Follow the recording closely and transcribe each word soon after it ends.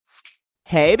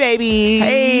Hey, babies.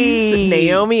 Hey.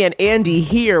 Naomi and Andy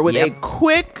here with a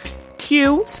quick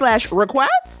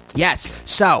Q/request. Yes.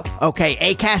 So, okay,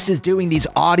 Acast is doing these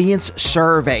audience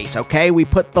surveys, okay? We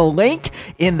put the link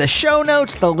in the show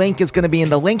notes. The link is going to be in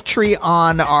the link tree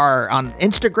on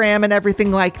Instagram and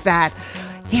everything like that.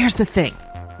 Here's the thing,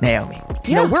 Naomi.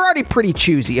 You know, we're already pretty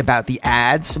choosy about the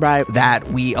ads that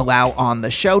we allow on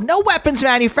the show. No weapons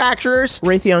manufacturers.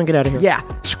 Raytheon, get out of here. Yeah,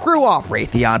 screw off,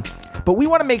 Raytheon. But we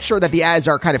want to make sure that the ads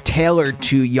are kind of tailored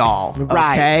to y'all,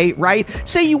 okay? Right?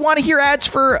 Say you want to hear ads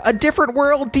for A Different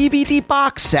World DVD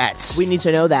box sets. We need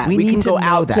to know that. We can go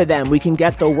out to them. We can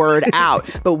get the word out.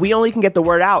 But we only can get the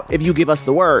word out if you give us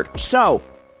the word. So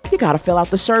you got to fill out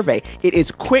the survey. It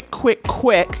is quick,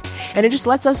 and it just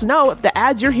lets us know if the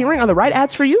ads you're hearing are the right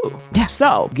ads for you. Yeah.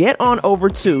 So get on over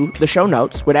to the show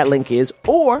notes where that link is,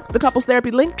 or the Couples Therapy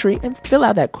link tree, and fill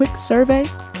out that quick survey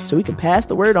so we can pass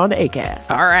the word on to Acast.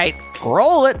 All right,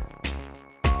 roll it.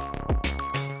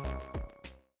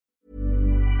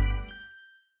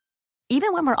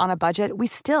 Even when we're on a budget, we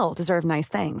still deserve nice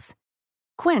things.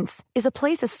 Quince is a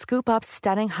place to scoop up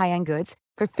stunning high-end goods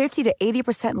for 50 to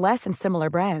 80% less than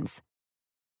similar brands.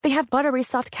 They have buttery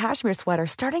soft cashmere sweaters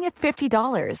starting at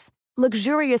 $50,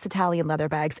 luxurious Italian leather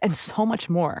bags, and so much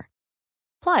more.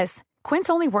 Plus, Quince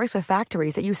only works with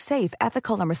factories that use safe,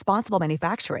 ethical, and responsible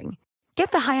manufacturing.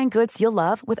 Get the high-end goods you'll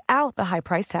love without the high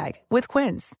price tag with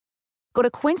Quince. Go to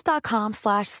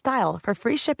quince.com/style for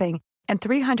free shipping and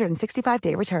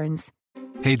 365-day returns.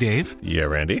 Hey, Dave. Yeah,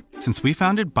 Randy. Since we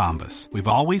founded Bombas, we've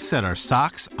always said our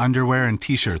socks, underwear, and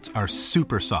T-shirts are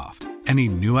super soft. Any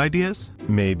new ideas?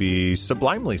 Maybe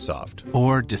sublimely soft.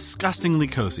 Or disgustingly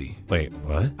cozy. Wait,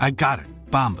 what? I got it.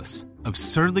 Bombas.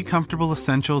 Absurdly comfortable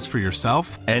essentials for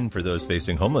yourself and for those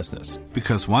facing homelessness.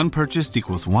 Because one purchased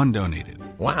equals one donated.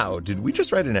 Wow, did we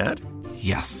just write an ad?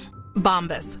 Yes.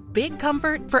 Bombas. Big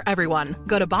comfort for everyone.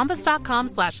 Go to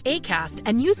bombas.com/ACAST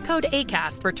and use code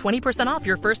ACAST for 20% off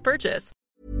your first purchase.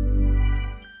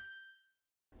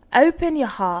 Open your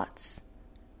hearts.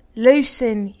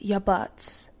 Loosen your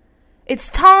butts. It's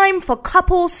time for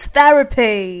couples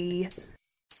therapy.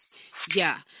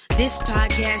 Yeah, this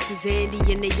podcast is Andy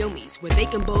and Naomi's, where they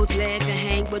can both laugh and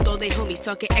hang with all their homies,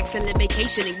 talking excellent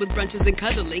vacationing with brunches and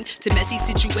cuddling, to messy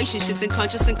situationships and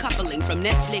conscious and coupling, from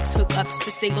Netflix hookups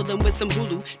to single them with some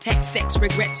Hulu, tech, sex,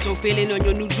 regrets, or feeling on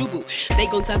your new Jubu. They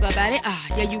gon' talk about it,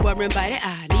 yeah, you are invited,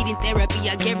 needing therapy,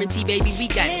 I guarantee, baby, we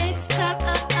got it. It's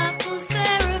couples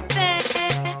therapy.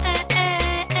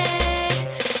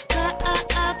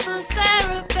 Couples therapy.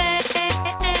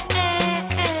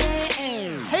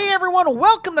 Everyone,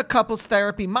 welcome to Couples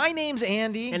Therapy. My name's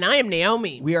Andy. And I am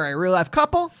Naomi. We are a real-life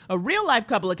couple. A real-life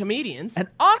couple of comedians. And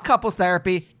on Couples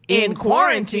Therapy, in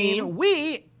quarantine,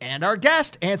 we and our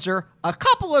guest answer a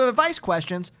couple of advice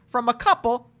questions from a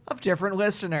couple of different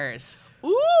listeners.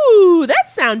 Ooh, that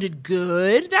sounded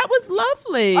good. That was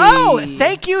lovely. Oh,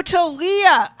 thank you to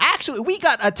Leah. Actually, we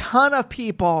got a ton of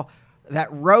people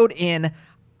that wrote in.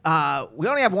 We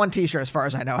only have one T-shirt as far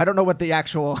as I know. I don't know what the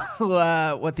actual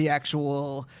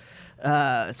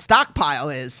stockpile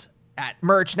is at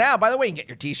Merch Now. By the way, you can get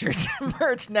your T-shirts at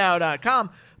merchnow.com.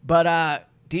 But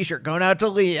T-shirt going out to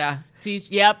Leah.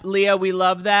 Yep, Leah, we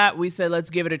love that. We said,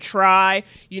 let's give it a try.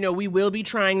 You know, we will be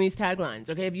trying these taglines,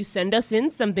 okay? If you send us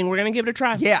in something, we're going to give it a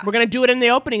try. Yeah. We're going to do it in the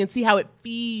opening and see how it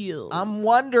feels. I'm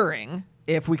wondering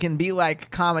if we can be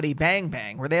like Comedy Bang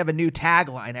Bang, where they have a new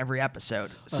tagline every episode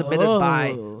submitted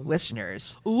by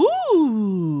listeners.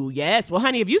 Ooh, yes. Well,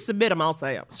 honey, if you submit them, I'll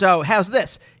say them. So how's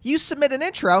this? You submit an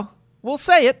intro, we'll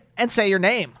say it, and say your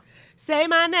name. Say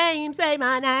my name, say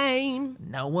my name.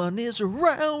 No one is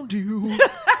around you.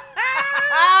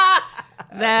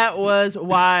 That was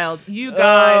wild. You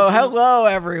guys. Oh, hello,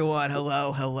 everyone.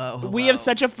 Hello. We have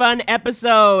such a fun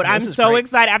episode. I'm so great.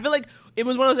 excited. I feel like it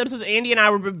was one of those episodes Andy and I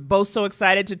were both so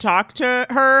excited to talk to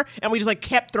her, and we just like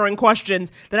kept throwing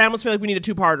questions that I almost feel like we need a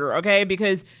two-parter, okay?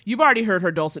 Because you've already heard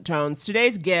her dulcet tones.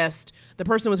 Today's guest, the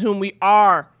person with whom we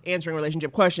are answering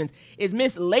relationship questions, is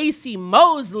Miss Laci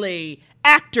Mosley,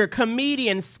 actor,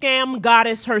 comedian, scam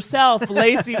goddess herself,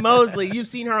 Laci Mosley. You've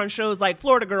seen her on shows like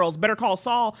Florida Girls, Better Call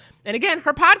Saul, and again,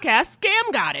 her podcast,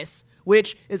 Scam Goddess,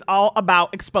 which is all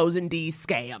about exposing these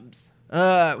scams.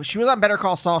 She was on Better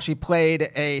Call Saul. She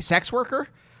played a sex worker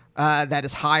that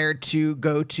is hired to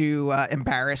go to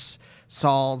embarrass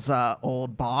Saul's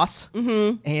old boss.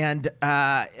 Mm-hmm. And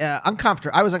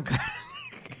uncomfortable. I was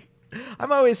I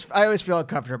always feel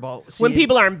uncomfortable when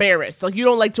people are embarrassed. Like, you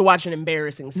don't like to watch an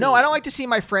embarrassing scene. No, I don't like to see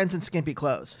my friends in skimpy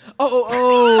clothes.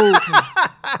 Oh.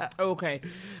 Okay.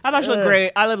 I thought she looked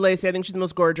great. I love Lacey. I think she's the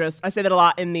most gorgeous. I say that a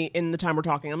lot in the time we're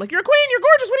talking. I'm like, you're a queen. You're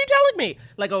gorgeous. What are you telling me?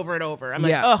 Like, over and over. I'm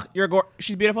like, ugh,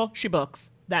 she's beautiful. She books.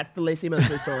 That's the Lacey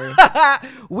Mosley story.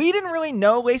 We didn't really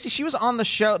know Lacey. She was on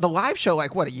the live show,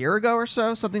 like, what, a year ago or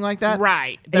so? Something like that?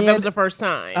 Right. That was the first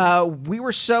time. We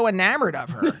were so enamored of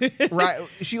her. Right.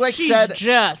 She's said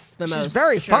just the most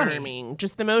very charming. Funny.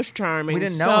 Just the most charming. We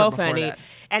didn't know so her before funny. that.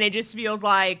 And it just feels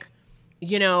like,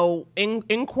 you know,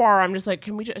 in Quar, I'm just like,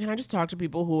 can I just talk to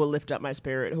people who will lift up my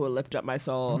spirit, who will lift up my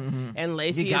soul? Mm-hmm. And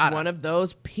Lacey is one of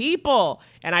those people.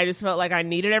 And I just felt like I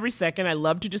needed every second. I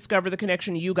love to discover the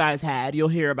connection you guys had. You'll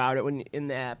hear about it when in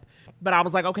the app. But I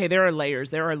was like, okay, there are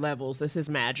layers. There are levels. This is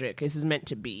magic. This is meant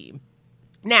to be.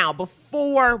 Now,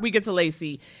 before we get to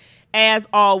Lacey, as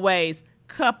always,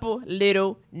 couple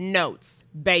little notes.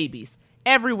 Babies.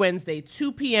 Every Wednesday,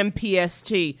 2 p.m.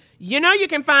 PST. You know you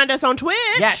can find us on Twitch.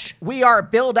 Yes, we are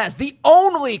billed as the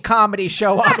only comedy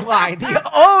show online. The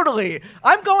only.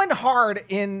 I'm going hard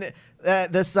in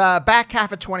this back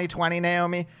half of 2020,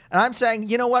 Naomi. And I'm saying,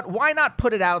 you know what? Why not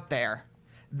put it out there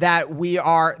that we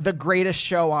are the greatest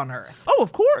show on earth? Oh,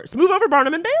 of course. Move over,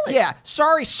 Barnum and Bailey. Yeah.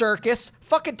 Sorry, circus.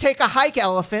 Fucking take a hike,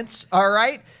 elephants. All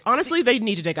right? Honestly, they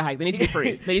need to take a hike. They need to be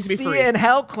free. They need to be free. See, in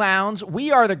hell, clowns,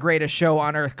 we are the greatest show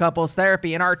on earth, Couples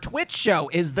Therapy, and our Twitch show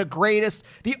is the greatest,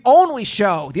 the only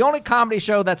comedy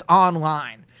show that's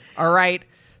online. All right?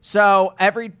 So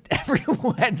every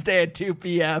Wednesday at 2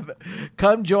 p.m.,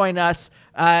 come join us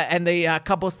and the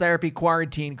Couples Therapy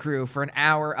Quarantine crew for an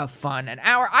hour of fun. An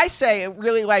hour, I say,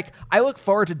 really, like, I look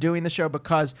forward to doing the show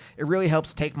because it really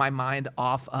helps take my mind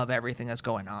off of everything that's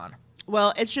going on.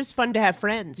 Well, it's just fun to have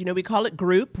friends. You know, we call it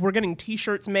group. We're getting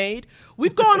T-shirts made.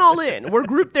 We've gone all in. We're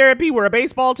group therapy. We're a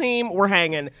baseball team. We're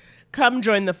hanging. Come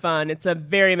join the fun. It's a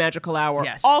very magical hour.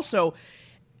 Yes. Also,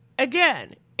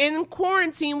 again, in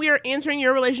quarantine, we are answering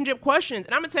your relationship questions.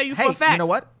 And I'm going to tell you for a fact. You know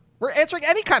what? We're answering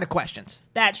any kind of questions.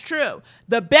 That's true.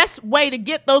 The best way to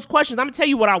get those questions, I'm going to tell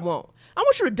you what I want. I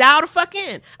want you to dial the fuck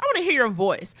in. I want to hear your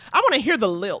voice. I want to hear the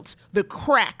lilt, the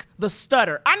crack, the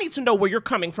stutter. I need to know where you're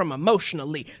coming from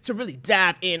emotionally to really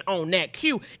dive in on that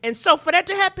cue. And so for that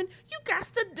to happen, you got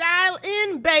to dial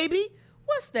in, baby.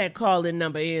 What's that call-in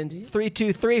number, Andy?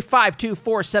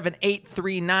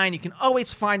 323-524-7839. You can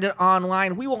always find it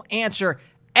online. We will answer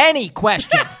any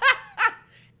question.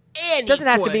 It doesn't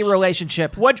have to be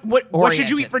relationship. What should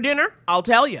you eat for dinner? I'll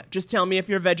tell you. Just tell me if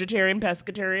you're vegetarian,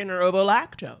 pescatarian, or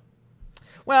ovo-lacto.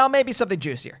 Well, maybe something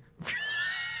juicier.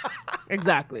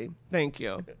 Exactly. Thank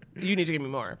you. You need to give me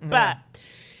more. Mm-hmm. But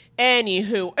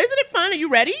anywho, isn't it fun? Are you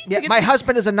ready? Yeah, my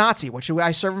husband is a Nazi. What should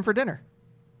I serve him for dinner?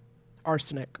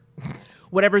 Arsenic.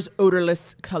 Whatever's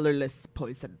odorless, colorless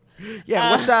poison.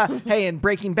 Yeah, what's hey, in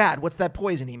Breaking Bad, what's that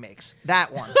poison he makes?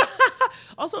 That one.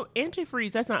 Also,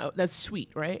 antifreeze, that's sweet,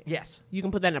 right? Yes. You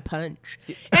can put that in a punch.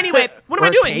 Anyway, what am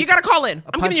I doing? You got to call in.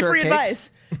 I'm giving you free advice.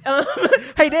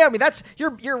 Hey, Naomi,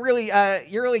 you're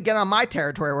really getting on my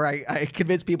territory where I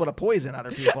convince people to poison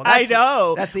other people. I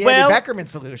know. That's the Andy Beckerman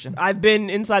solution. I've been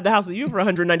inside the house with you for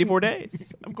 194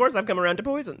 days. Of course, I've come around to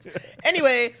poisons.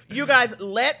 Anyway, you guys,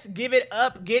 let's give it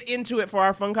up. Get into it for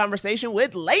our fun conversation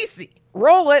with Lacey.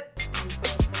 Roll it.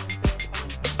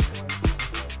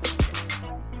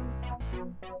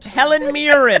 Helen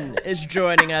Mirren is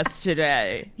joining us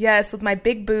today. Yes, with my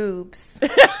big boobs.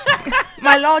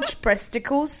 My large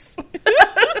breasticles.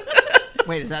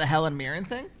 Wait, is that a Helen Mirren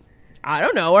thing? I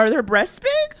don't know. Are their breasts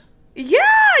big? Yeah,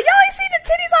 y'all ain't seen the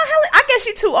titties on Helen. I guess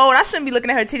she too old. I shouldn't be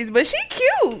looking at her titties, but she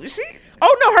cute.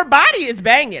 Oh, no, her body is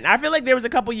banging. I feel like there was a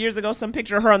couple years ago some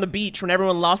picture of her on the beach when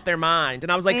everyone lost their mind.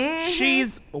 And I was like,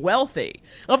 She's wealthy.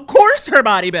 Of course her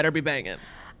body better be banging.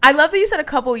 I love that you said a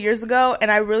couple years ago, and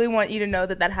I really want you to know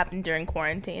that happened during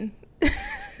quarantine.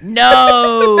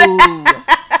 No.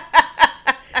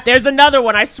 There's another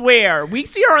one, I swear. We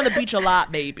see her on the beach a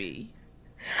lot, baby.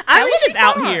 Helen is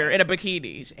out here in a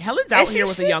bikini. Helen's out here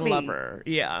with a young lover.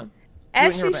 Yeah.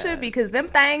 As she should be, because them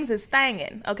things is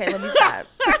thangin'. Okay, let me stop.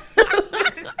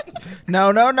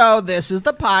 No. This is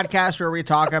the podcast where we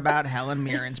talk about Helen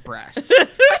Mirren's breasts.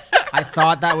 I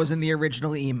thought that was in the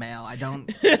original email. I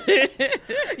don't.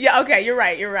 Yeah, okay, you're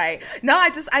right. No,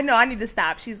 I know I need to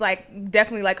stop. She's like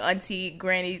definitely like auntie,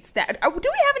 granny. Do we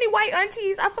have any white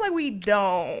aunties? I feel like we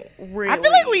don't really. I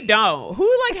feel like we don't. Who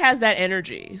like has that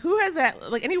energy? Who has that,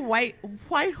 like any white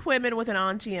women with an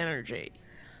auntie energy?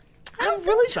 I'm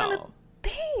really trying to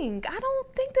think. I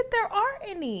don't think that there are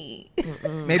any.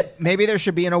 Maybe there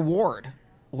should be an award.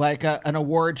 like an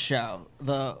award show,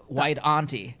 the White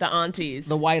Auntie, The aunties.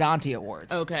 the White Auntie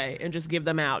Awards. Okay, and just give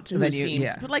them out to who Then you- seems.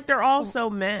 yeah. But like they're all so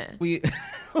meh.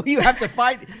 You have to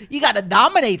find. You got to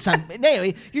nominate some.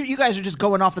 Anyway, you guys are just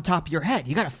going off the top of your head.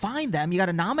 You got to find them. You got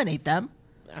to nominate them.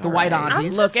 The White Right.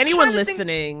 Aunties. Look, anyone trying to think-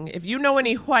 listening, if you know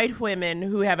any white women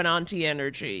who have an auntie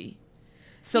energy,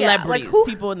 celebrities, who-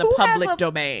 people in the who has public a-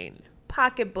 domain.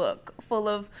 Pocketbook full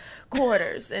of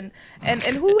quarters and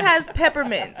who has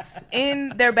peppermints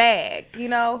in their bag, you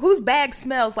know, whose bag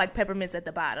smells like peppermints at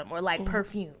the bottom or like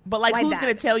perfume, But like, White who's gonna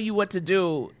diamonds. tell you what to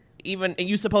do? Even and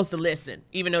you supposed to listen,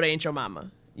 even though they ain't your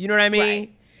mama. You know what I mean?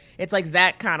 Right. It's like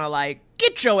that kind of like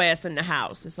get your ass in the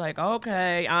house. It's like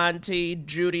okay, Auntie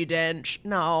Judi Dench.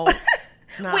 No.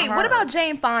 not Wait, what her. about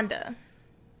Jane Fonda?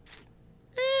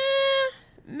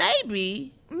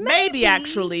 Maybe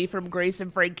actually from Grace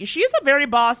and Frankie. She is a very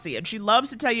bossy and she loves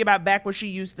to tell you about back when she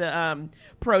used to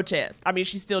protest. I mean,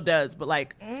 she still does, but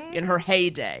like in her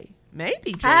heyday.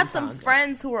 Maybe Jane I have some Fonda.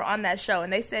 friends who were on that show,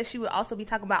 and they said she would also be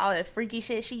talking about all that freaky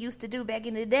shit she used to do back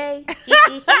in the day.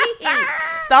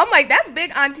 So I'm like, that's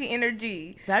big auntie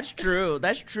energy. That's true.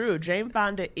 That's true. Jane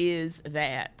Fonda is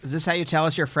that. Is this how you tell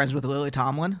us you're friends with Lily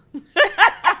Tomlin?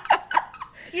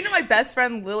 You know my best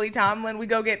friend Lily Tomlin? We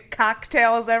go get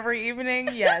cocktails every evening.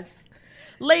 Yes.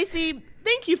 Lacey,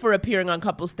 thank you for appearing on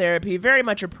Couples Therapy. Very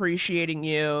much appreciating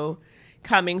you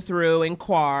coming through in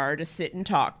Quar to sit and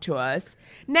talk to us.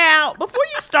 Now, before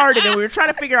you started and we were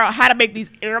trying to figure out how to make these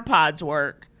AirPods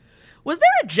work, was there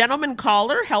a gentleman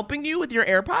caller helping you with your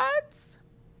AirPods?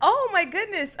 Oh my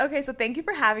goodness. Okay, so thank you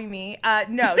for having me.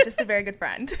 No, just a very good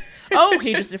friend. Oh,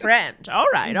 okay, just a friend. All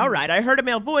right. I heard a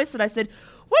male voice and I said,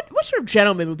 what sort of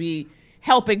gentleman would be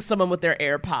helping someone with their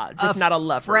AirPods, if not a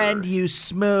lover? Friend, you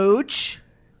smooch.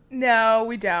 No,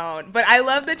 we don't. But I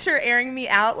love that you're airing me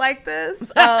out like this.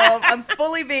 I'm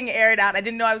fully being aired out. I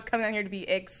didn't know I was coming on here to be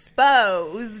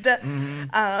exposed.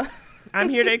 I'm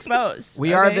here to expose.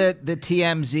 We are okay? the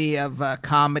TMZ of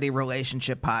comedy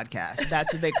relationship podcast.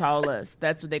 That's what they call us.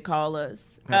 That's what they call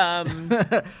us.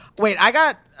 Wait, I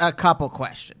got a couple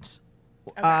questions.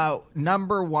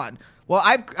 Number one. Well,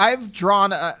 I've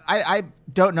drawn. I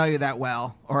don't know you that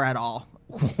well or at all.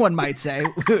 One might say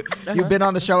you've been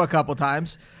on the show a couple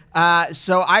times.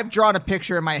 So I've drawn a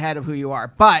picture in my head of who you are,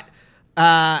 but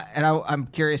and I'm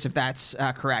curious if that's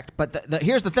correct. But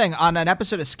here's the thing: on an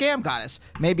episode of Scam Goddess,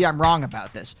 maybe I'm wrong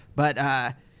about this,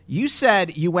 but you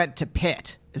said you went to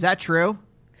Pitt. Is that true?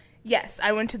 Yes,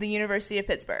 I went to the University of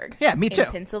Pittsburgh. Yeah, me too. In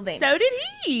Pennsylvania. So did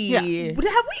he. Yeah. But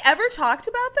have we ever talked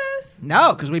about this?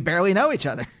 No, because we barely know each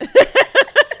other.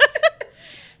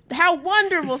 How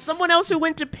wonderful! Someone else who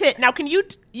went to Pitt. Now, can you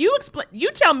explain? You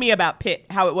tell me about Pitt,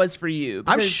 how it was for you.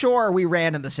 I'm because- sure we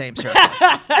ran in the same circles.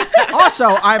 Also,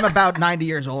 I'm about 90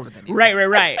 years older than you.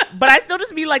 Right. But I still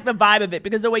just mean like the vibe of it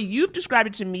because the way you've described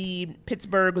it to me,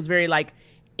 Pittsburgh was very like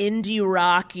indie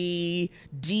rocky,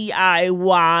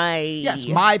 DIY. Yes,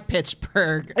 my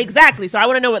Pittsburgh. Exactly. So I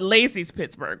want to know what Lacey's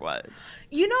Pittsburgh was.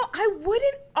 You know, I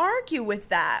wouldn't argue with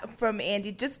that from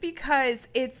Andy just because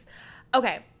it's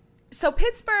okay. So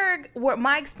Pittsburgh, what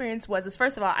my experience was is,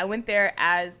 first of all, I went there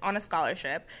on a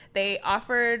scholarship. They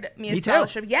offered me a Me too.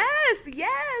 scholarship. Yes.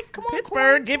 Come on,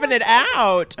 Pittsburgh coins, giving come it on.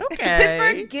 out. Okay.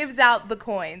 Pittsburgh gives out the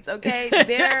coins, okay?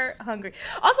 They're hungry.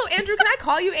 Also, Andrew, can I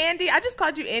call you Andy? I just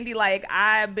called you Andy like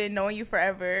I've been knowing you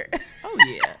forever. Oh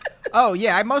yeah. Oh,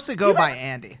 yeah, I mostly go by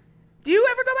Andy. Do you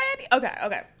ever go by Andy?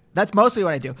 Okay. That's mostly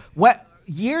what I do.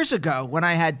 Years ago, when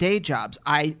I had day jobs,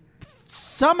 I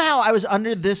was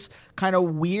under this kind of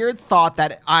weird thought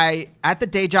that at the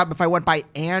day job, if I went by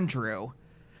Andrew,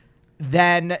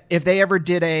 then if they ever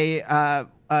did a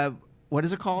what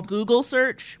is it called? Google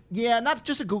search. Yeah, not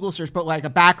just a Google search, but like a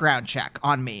background check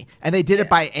on me, and they did it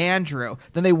by Andrew,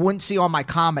 then they wouldn't see all my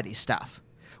comedy stuff,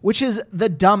 which is the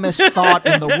dumbest thought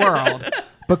in the world,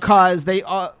 because they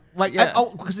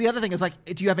because the other thing is like,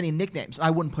 do you have any nicknames? I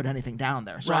wouldn't put anything down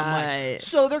there, so I'm Right. like,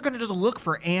 so they're gonna just look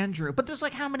for Andrew, but there's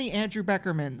like how many Andrew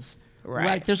Beckermans? Right.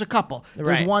 Like there's a couple. There's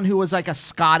Right. one who was like a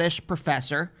Scottish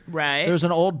professor. Right. There's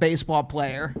an old baseball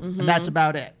player, and that's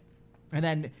about it. And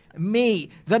then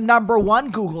me, the number one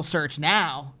Google search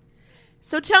now.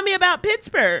 So tell me about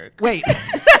Pittsburgh. Wait.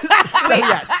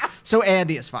 So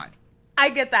Andy is fine. I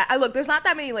get that. Look, there's not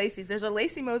that many Lacey's. There's a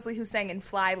Lacey Mosley who sang in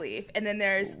Flyleaf, and then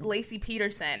there's Lacey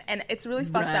Peterson, and it's really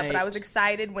fucked up, but I was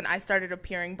excited when I started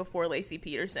appearing before Lacey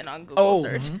Peterson on Google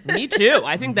search. Me too.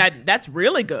 I think that's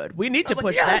really good. We need to I was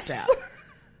push like, that yes! down.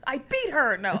 I beat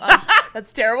her. No,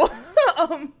 that's terrible.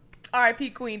 R.I.P.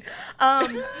 Queen.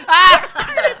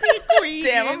 Queen.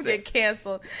 Damn, I'm gonna get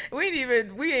canceled. We ain't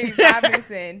even 5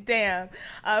 minutes in. Damn.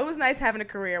 It was nice having a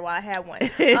career while I had one.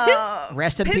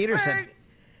 Rest in Pittsburgh, Peterson.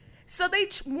 So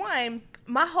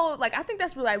my whole, like, I think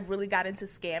that's where I really got into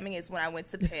scamming is when I went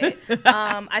to Pitt.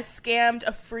 I scammed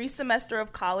a free semester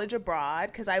of college abroad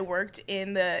because I worked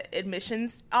in the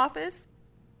admissions office.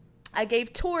 I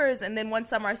gave tours, and then one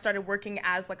summer I started working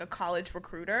as like a college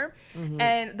recruiter.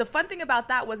 And the fun thing about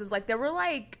that was like there were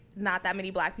like not that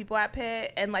many black people at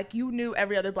Pitt, and like you knew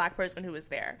every other black person who was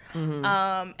there.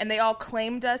 And they all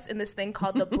claimed us in this thing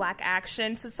called the Black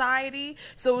Action Society.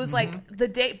 So it was like the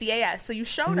day BAS. So you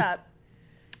showed up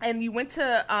and you went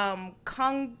to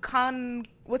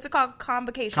what's it called?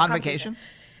 Convocation.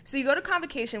 So you go to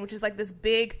Convocation, which is like this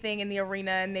big thing in the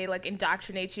arena, and they like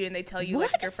indoctrinate you, and they tell you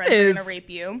like your friends are gonna rape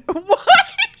you.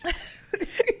 What?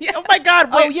 Yeah. Oh my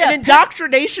God! Wait, an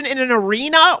indoctrination in an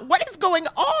arena? What is going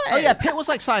on? Oh yeah, Pitt was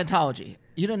like Scientology.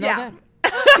 You didn't know that?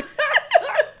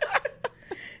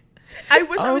 I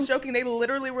wish I was joking. They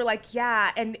literally were like,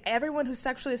 yeah, and everyone who's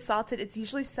sexually assaulted, it's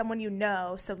usually someone you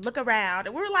know, so look around.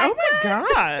 And we were like, oh my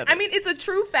God. I mean, it's a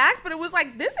true fact, but it was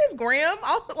like, this is grim.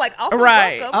 Also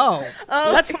right. welcome.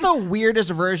 That's the weirdest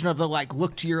version of the like,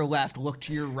 look to your left, look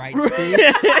to your right speech.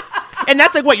 And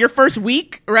that's like what, your first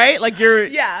week, right? Like you're...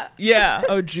 Yeah. Yeah.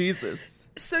 Oh, Jesus.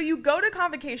 So you go to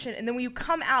Convocation, and then when you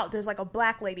come out, there's like a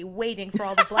black lady waiting for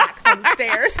all the blacks on the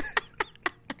stairs.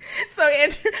 So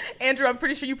Andrew, I'm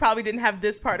pretty sure you probably didn't have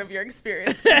this part of your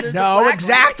experience. No,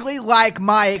 exactly like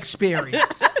my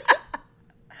experience.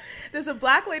 There's a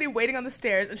black lady waiting on the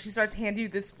stairs, and she starts handing you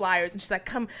these flyers, and she's like,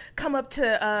 come up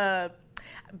to,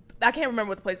 I can't remember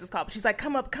what the place is called, but she's like,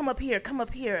 come up here,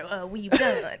 when you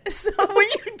done. So when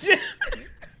you done.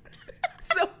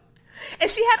 So, and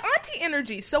she had auntie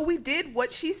energy, so we did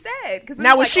what she said.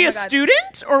 Now, was she a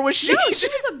student, or was she? No, she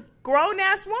was a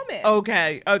grown-ass woman.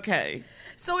 Okay.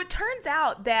 So it turns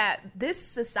out that this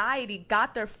society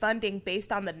got their funding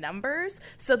based on the numbers.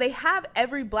 So they have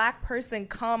every black person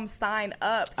come sign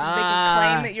up so they can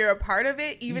claim that you're a part of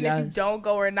it, even if you don't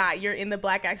go or not. You're in the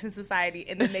Black Action Society,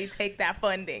 and then they take that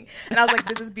funding. And I was like,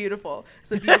 this is beautiful.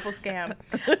 It's a beautiful scam.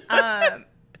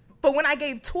 But when I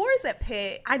gave tours at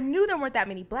Pitt, I knew there weren't that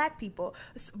many black people.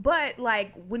 But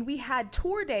like when we had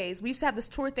tour days, we used to have this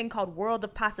tour thing called World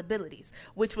of Possibilities,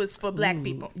 which was for black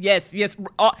people. Yes.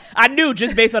 I knew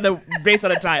just based on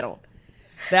the title.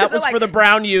 That was like, for the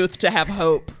brown youth to have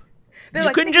hope. You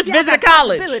like, couldn't just visit a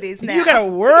college. Now. You got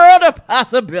a world of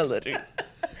possibilities.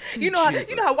 You know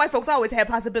how white folks always had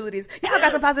possibilities. Y'all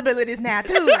got some possibilities now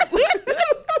too.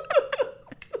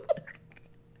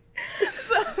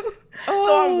 So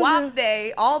on WAP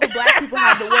day, all the black people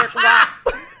had to work WAP.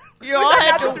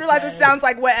 I just realized it sounds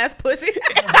like wet ass pussy.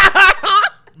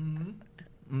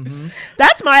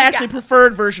 That's my actually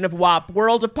preferred version of WAP,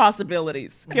 World of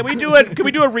Possibilities. Can we do a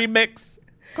remix?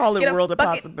 Call it World of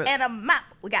Possibilities. And a mop.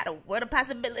 We got a World of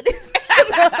Possibilities.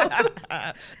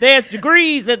 There's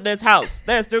degrees in this house.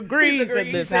 There's degrees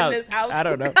in this house. I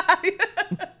don't know.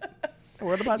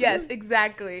 Yes,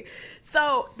 exactly.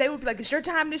 So they would be like, it's your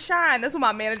time to shine. That's what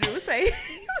my manager would say. He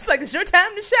was like, it's your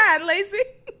time to shine, Lacey.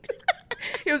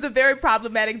 He was a very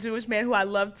problematic Jewish man who I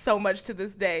loved so much to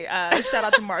this day. Shout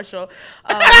out to Marshall.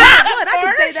 I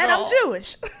can say that I'm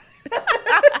Jewish.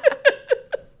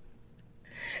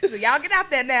 So y'all get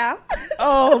out there now.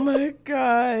 Oh my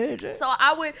God. So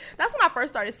that's when I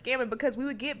first started scamming, because we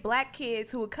would get black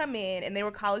kids who would come in and they were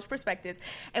college prospectus,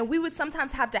 and we would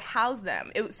sometimes have to house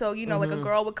them. Like a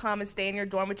girl would come and stay in your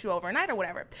dorm with you overnight or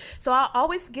whatever. So I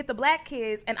always get the black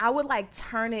kids and I would like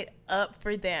turn it up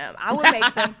for them. I would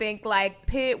make them think like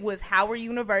Pitt was Howard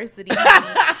University.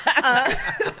 I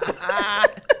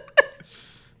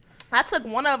took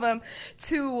one of them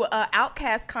to an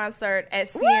Outkast concert at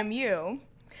CMU.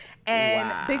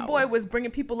 And Big Boy was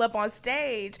bringing people up on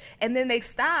stage, and then they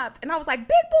stopped, and I was like, Big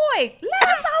Boy, let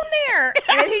us on there.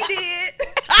 And he did.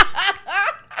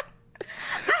 I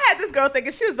had this girl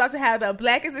thinking she was about to have the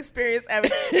blackest experience ever,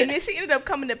 and then she ended up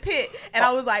coming to Pitt, and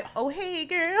I was like, oh, hey,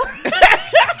 girl.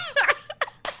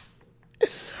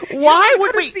 Why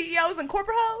would we? CEOs and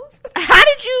corporate hoes? How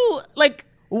did you, like,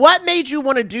 what made you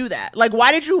want to do that? Like,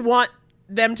 why did you want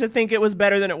them to think it was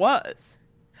better than it was?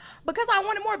 Because I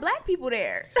wanted more black people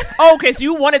there. Oh, okay, so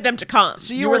you wanted them to come.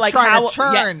 So you were like, trying to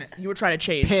turn you were trying to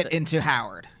change Pitt into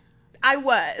Howard. I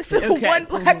was. Okay. One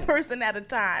black person at a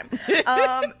time.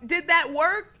 Did that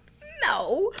work?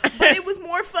 No. But it was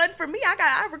more fun for me.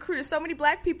 I recruited so many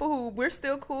black people who we're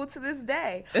still cool to this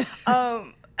day.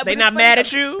 They not mad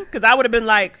at you? Because I would have been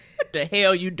like, what the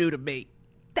hell you do to me?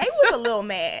 They was a little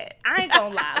mad. I ain't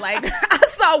gonna lie. Like, I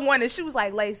saw one and she was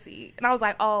like, Lacey. And I was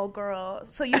like, oh, girl.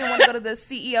 So you didn't want to go to the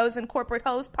CEOs and corporate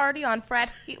hoes party on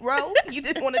Frat Row? You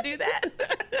didn't want to do that?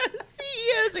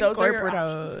 CEOs and corporate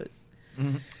hoes.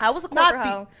 I was a corporate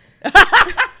hoe.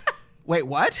 Wait,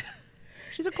 what?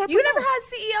 She's a corporate. You never hoe. had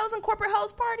CEOs and corporate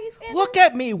host parties, Andrew? Look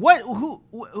at me.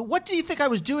 What do you think I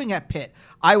was doing at Pitt?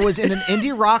 I was in an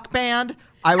indie rock band.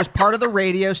 I was part of the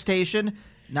radio station,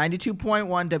 92.1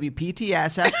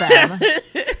 WPTS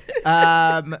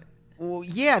FM.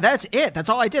 Yeah, that's it. That's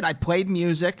all I did. I played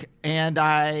music and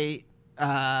I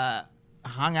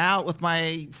hung out with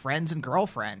my friends and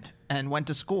girlfriend and went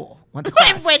to school. Went to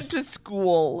class. I went to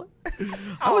school.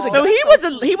 I was So he was.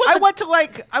 I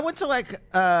went to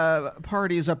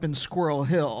parties up in Squirrel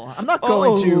Hill. I'm not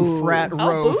going to Frat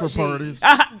Row for bougie. parties.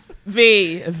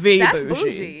 V That's bougie.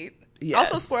 bougie. Yes.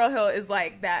 Also, Squirrel Hill is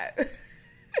like that.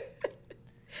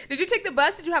 Did you take the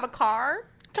bus? Did you have a car?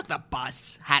 Took the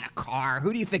bus, had a car.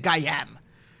 Who do you think I am?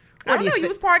 I don't know. You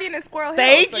was partying in Squirrel Hill.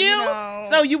 Thank so, you. know.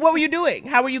 So what were you doing?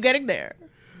 How were you getting there?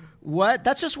 What?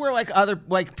 That's just where other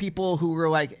people who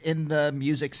were in the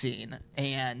music scene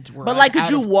and were. But could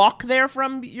you walk there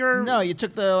from your? No, you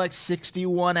took the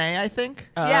 61A, I think.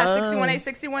 Yeah, 61A,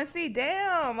 61C.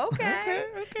 Damn. Okay.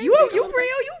 You real? You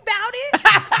about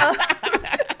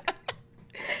it?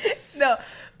 No.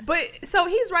 But so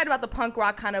he's right about the punk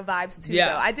rock kind of vibes too.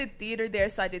 Yeah. Though I did theater there,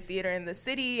 so I did theater in the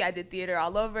city. I did theater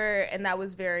all over, and that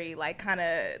was very kind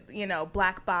of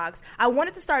black box. I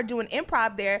wanted to start doing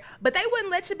improv there, but they wouldn't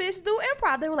let your bitch do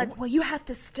improv. They were like, "Well, you have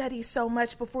to study so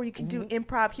much before you can do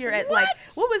improv here at what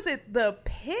was it, the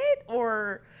Pit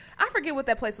or I forget what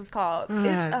that place was called."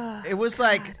 It was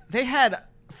they had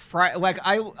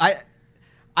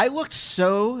I looked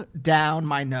so down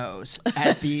my nose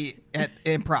at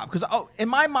improv because in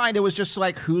my mind it was just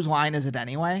whose line is it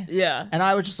anyway? Yeah. And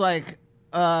I was just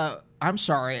I'm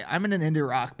sorry, I'm in an indie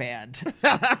rock band.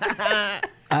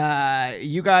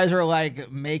 You guys are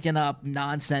making up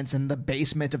nonsense in the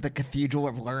basement of the Cathedral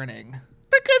of Learning.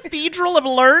 The Cathedral of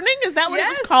Learning? Is that what it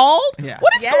Yes. was called? Yeah.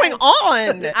 What is going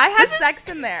on? I had sex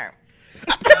in there.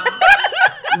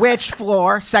 Which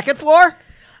floor? Second floor?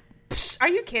 Are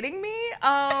you kidding me?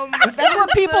 That's where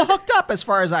people hooked up, as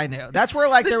far as I knew. That's where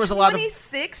there was a lot of.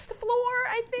 26th floor,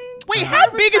 I think. Wait, how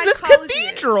big is this Psychology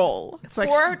cathedral? It's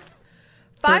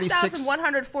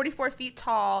 5,144 feet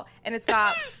tall, and it's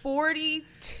got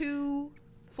 42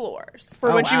 floors.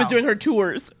 For when she was wow. doing her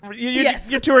tours.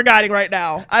 Yes. You're tour guiding right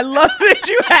now. I love that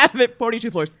you have it.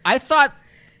 42 floors. I thought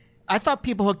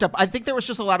people hooked up. I think there was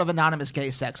just a lot of anonymous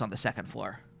gay sex on the second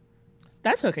floor.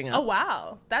 That's hooking up. Oh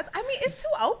wow, it's too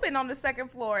open on the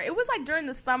second floor. It was during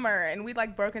the summer, and we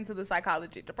broke into the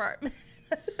psychology department.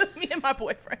 Me and my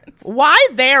boyfriends. Why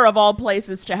there of all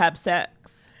places to have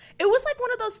sex? It was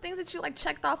one of those things that you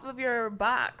checked off of your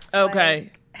box.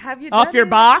 Okay. Have you Off done your it?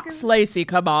 box? Lacey,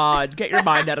 come on. Get your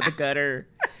mind out of the gutter.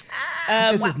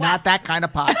 This is not that kind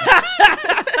of podcast.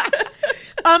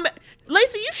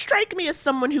 Lacey, you strike me as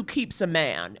someone who keeps a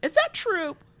man. Is that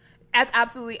true? That's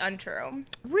absolutely untrue.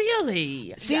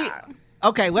 Really? See, Yeah.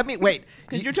 okay, let me wait.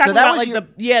 Because you're talking that about was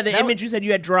the image you said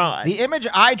you had drawn. The image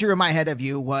I drew in my head of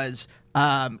you was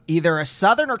either a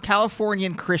Southern or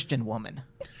Californian Christian woman.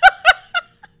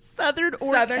 Southern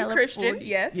Christian,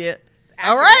 yes. Yeah.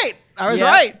 All right, I was Yep.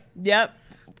 right. Yep.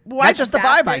 Why That's just the vibe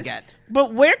I Baptist. get.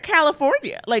 But where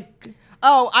California?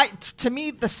 To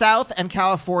me, the South and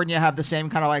California have the same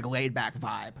kind of laid back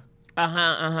vibe.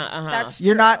 That's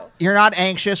You're true. you're not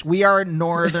anxious. We are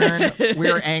Northern.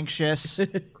 We're anxious.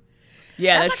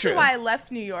 Yeah, That's that's actually true. why I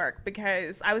left New York,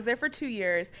 because I was there for 2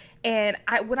 years, and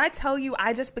when I tell you,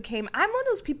 I'm one of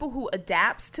those people who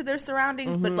adapts to their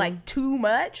surroundings, but too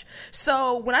much.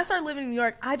 So when I started living in New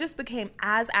York, I just became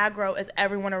as aggro as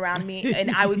everyone around me, and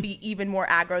I would be even more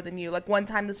aggro than you. One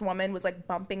time, this woman was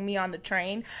bumping me on the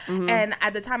train, and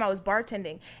at the time I was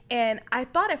bartending, and I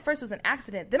thought at first it was an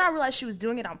accident. Then I realized she was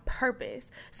doing it on purpose.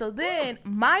 So then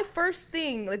my first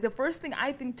thing, the first thing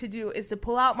I think to do is to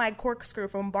pull out my corkscrew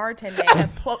from bartending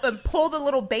and pull the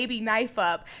little baby knife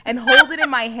up and hold it in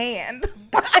my hand.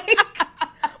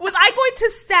 Was I going to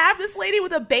stab this lady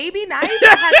with a baby knife?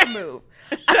 I had to move.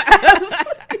 I was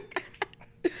like,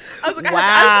 I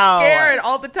was scared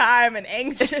all the time and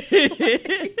anxious.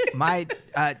 My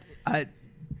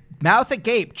mouth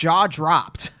agape, jaw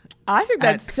dropped. I think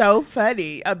that's so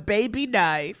funny. A baby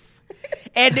knife.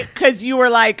 And because you were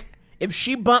like, if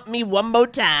she bumped me one more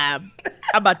time,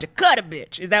 I'm about to cut a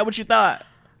bitch. Is that what you thought?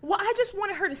 Well, I just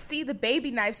wanted her to see the baby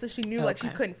knife so she knew she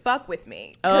couldn't fuck with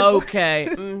me. Okay.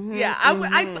 Yeah,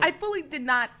 I fully did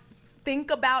not think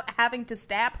about having to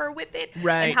stab her with it,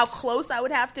 Right. and how close I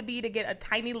would have to be to get a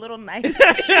tiny little knife.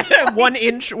 1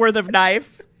 inch worth of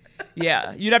knife.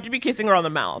 Yeah. You'd have to be kissing her on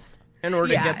the mouth. in order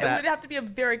to get it that. would have to be a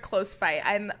very close fight.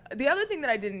 And the other thing that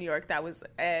I did in New York that was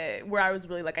where I was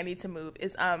really like, I need to move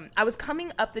is I was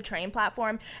coming up the train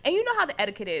platform, and you know how the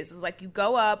etiquette is like you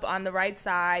go up on the right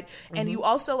side, and you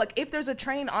also like if there's a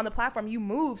train on the platform, you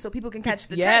move so people can catch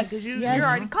the train because you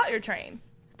already caught your train.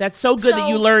 That's so good that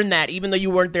you learned that, even though you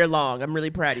weren't there long. I'm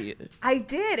really proud of you. I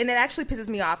did, and it actually pisses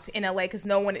me off in LA because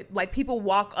no one, like, people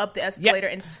walk up the escalator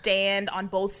and stand on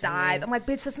both sides. I'm like,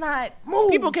 bitch, that's not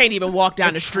move. People can't even walk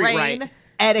down the street Train right.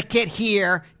 etiquette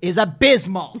here is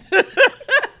abysmal.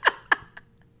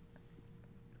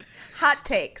 Hot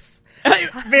takes.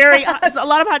 It's a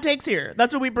lot of hot takes here.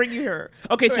 That's what we bring you here.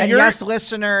 Okay, so And you're... yes,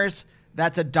 listeners,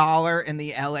 that's $1 in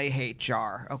the LA hate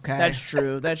jar, okay? That's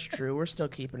true. That's true. We're still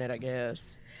keeping it, I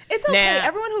guess. It's okay. Nah.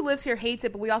 Everyone who lives here hates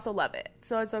it, but we also love it.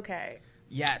 So it's okay.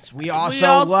 Yes, we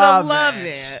also love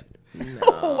it.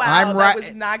 Wow, I'm that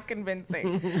was not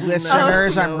convincing.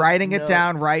 Listeners, I'm writing it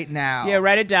down right now. Yeah,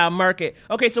 write it down, mark it.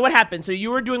 Okay, so what happened? So you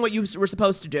were doing what you were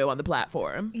supposed to do on the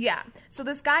platform. Yeah. So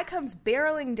this guy comes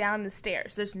barreling down the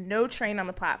stairs. There's no train on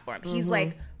the platform. He's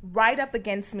like right up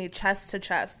against me, chest to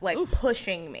chest, like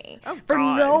pushing me for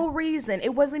no reason.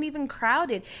 It wasn't even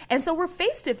crowded. And so we're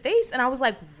face to face. And I was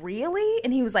like, really?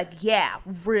 And he was like, yeah,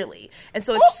 really. And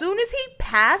so as soon as he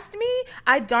passed me,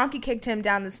 I donkey kicked him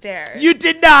down the stairs. You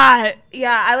did not.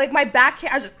 Yeah, I like my back.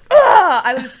 I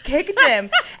just kicked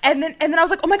him, and then I was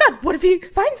like, oh my god, what if he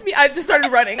finds me? I just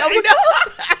started running. I was like,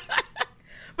 oh.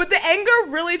 But the anger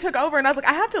really took over, and I was like,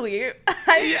 I have to leave.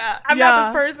 I'm not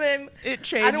this person. It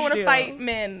changed. I don't want to fight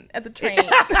men at the train.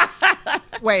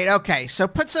 Wait, okay, so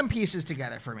put some pieces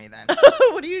together for me then.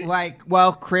 What do you Like,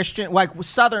 well, Christian, like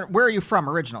Southern. Where are you from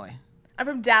originally? I'm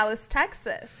from Dallas,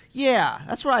 Texas. Yeah,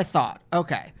 that's what I thought.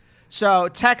 Okay, so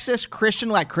Texas Christian,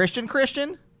 like Christian.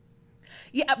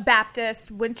 Yeah, Baptist,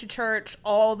 went to church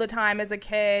all the time as a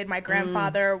kid. My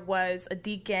grandfather was a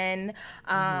deacon.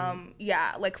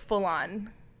 Yeah, like full on.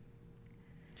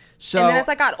 So And then as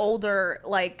I got older,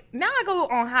 like now I go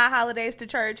on high holidays to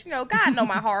church. You know, God know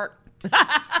my heart.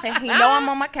 And he know I'm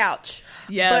on my couch.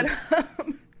 Yeah.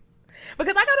 But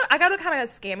because I go to kind of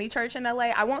a scammy church in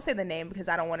LA. I won't say the name because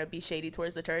I don't want to be shady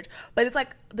towards the church. But it's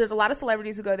like there's a lot of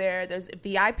celebrities who go there. There's a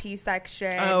VIP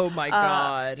section. Oh my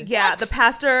God. Yeah, the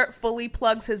pastor fully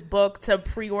plugs his book to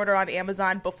pre-order on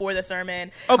Amazon before the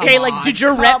sermon. Okay, Come like on, did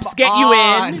your come reps get you in?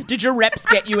 on. Did your reps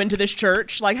get you into this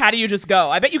church? Like how do you just go?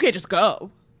 I bet you can't just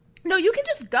go. No, you can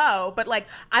just go, but like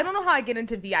I don't know how I get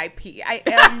into VIP. I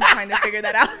am trying to figure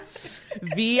that out.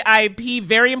 VIP,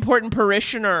 very important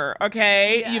parishioner,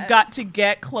 okay? Yes. You've got to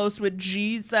get close with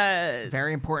Jesus.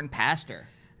 very important pastor.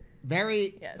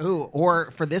 Very Yes. or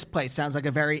for this place sounds like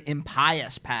a very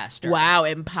impious pastor. Wow,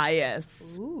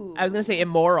 impious. I was going to say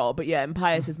immoral, but yeah,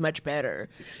 impious is much better.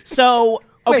 So,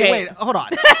 okay. Wait, hold on.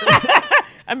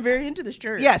 I'm very into this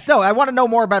church. Yes, no, I want to know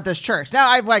more about this church. Now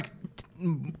I have like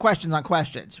questions on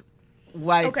questions.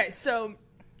 Like, Okay, so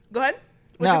go ahead.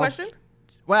 What's No. your question?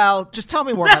 well, just tell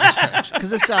me more about this church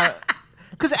because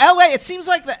because LA, it seems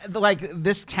like like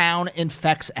this town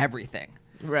infects everything.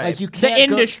 Right. Like you The can't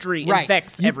industry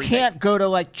infects you everything. can't go to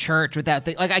like church without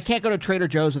like I can't go to Trader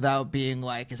Joe's without being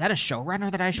like, is that a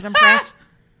showrunner that I should impress?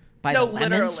 By No, the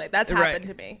lemons? literally. That's Right. happened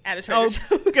to me at a Trader Oh,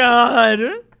 Joe's. God.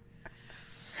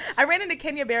 I ran into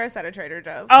Kenya Barris at a Trader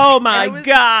Joe's. Oh, my And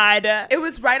God. It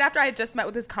was right after I had just met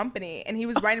with his company, and he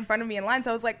was right in front of me in line.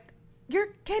 So I was like, you're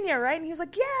Kenya, right? And he was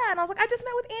like, yeah. And I was like, I just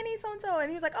met with Annie so-and-so. And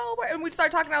he was like, oh, where? And we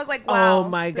started talking. I was like, wow. Oh,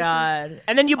 my this God. is-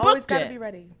 And then you always booked gotta it. be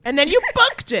ready. And then you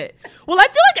booked it. Well, I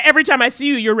feel like every time I see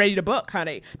you, you're ready to book,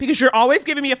 honey. Because you're always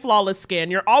giving me a flawless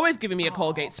skin. You're always giving me a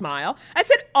Colgate smile. I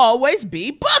said, always be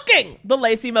booking. The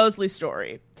Lacey Mosley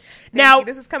story. Now, Now,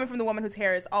 this is coming from the woman whose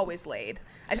hair is always laid.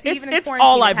 I see even in it's quarantine,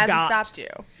 all it I've hasn't got. stopped you.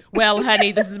 well,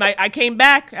 honey, this is I came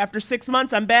back after 6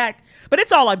 months. I'm back. But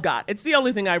it's all I've got. It's the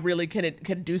only thing I really can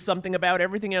do something about.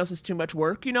 Everything else is too much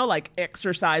work, you know, like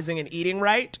exercising and eating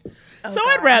right. So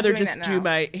God, I'd rather I'm doing just that do now.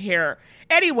 my hair.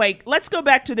 Anyway, let's go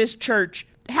back to this church.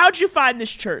 How'd you find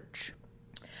this church?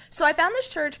 So I found this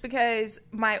church because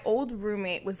my old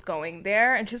roommate was going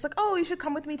there, and she was like, oh, you should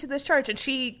come with me to this church. And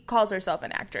she calls herself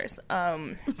an actress.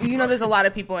 You know, there's a lot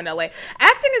of people in LA.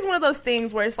 Acting is one of those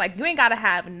things where it's like, you ain't got to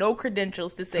have no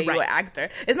credentials to say you're Right. an actor.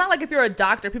 It's not like if you're a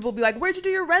doctor, people will be like, where'd you do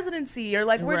your residency? Or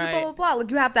like, where'd you Right. blah, blah, blah.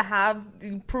 Like, you have to have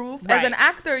proof. Right. As an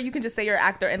actor, you can just say you're an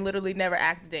actor and literally never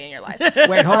act a day in your life.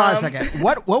 Wait, hold on a second.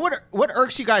 What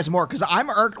irks you guys more? Because I'm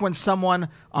irked when someone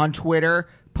on Twitter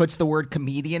puts the word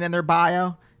comedian in their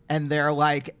bio and they're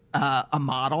like a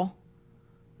model.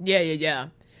 Yeah.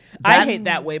 I hate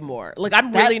that way more. Like,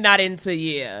 I'm that- really not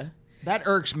into, That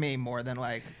irks me more than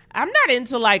like. I'm not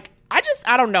into, like,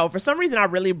 I don't know. For some reason, I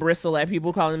really bristle at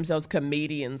people calling themselves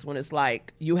comedians when it's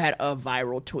like, you had a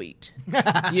viral tweet.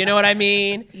 You know what I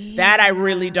mean? That I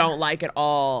really don't like at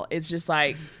all. It's just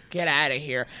like, get out of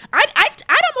here. I'd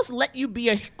almost let you be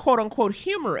a quote-unquote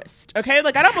humorist, okay?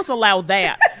 Like, I'd almost allow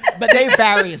that. But Dave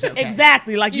Barry is okay.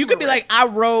 Exactly. Like, you could be like, I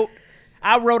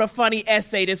wrote a funny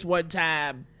essay this one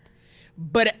time,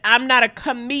 but I'm not a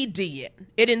comedian.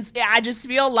 I just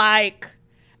feel like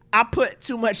I put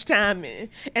too much time in.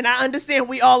 And I understand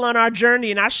we all on our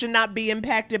journey, and I should not be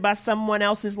impacted by someone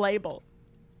else's label.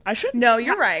 I shouldn't. No,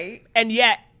 you're right. And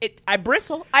yet, I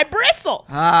bristle.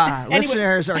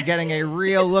 Listeners are getting a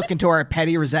real look into our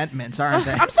petty resentments, aren't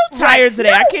they? I'm so tired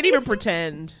today. I can't even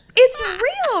pretend. It's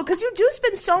real, because you do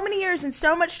spend so many years and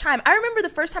so much time. I remember the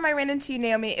first time I ran into you,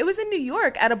 Naomi, it was in New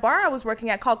York at a bar I was working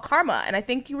at called Karma, and I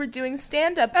think you were doing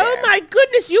stand-up there. Oh, my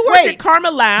goodness. You worked at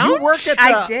Karma Lounge? You worked at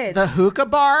I did. The hookah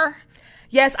bar?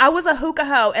 Yes, I was a hookah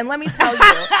hoe, and let me tell you,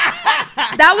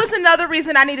 that was another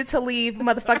reason I needed to leave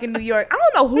motherfucking New York. I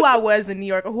don't know who I was in New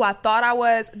York or who I thought I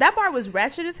was. That bar was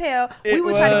ratchet as hell. We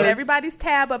were trying to get everybody's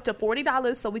tab up to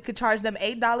 $40 so we could charge them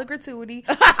 $8 gratuity.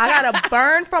 I got a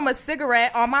burn from a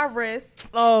cigarette on my wrist.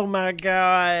 Oh, my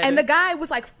God. And the guy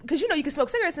was like, because you know you can smoke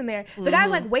cigarettes in there. The guy's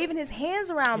like waving his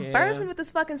hands around, bursting with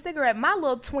this fucking cigarette. My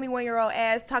little 21-year-old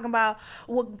ass talking about,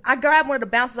 well, I grabbed one of the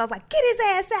bouncers. I was like, get his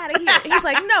ass out of here. He's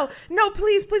like, no,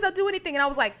 please don't do anything. And I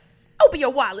was like, open your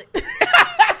wallet.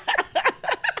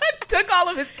 Took all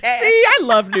of his cash. See, I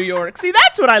love New York. See,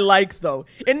 that's what I like, though.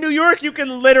 In New York, you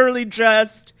can literally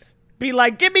just be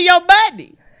like, give me your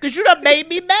money, because you done made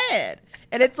me mad.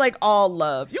 And it's like all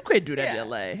love. You couldn't do that in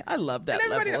L.A. I love that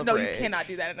level of rage. You cannot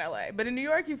do that in L.A. But in New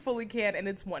York, you fully can, and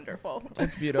it's wonderful.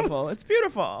 It's beautiful. It's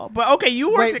beautiful. But, okay,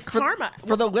 you worked at Karma.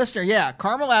 For the listener,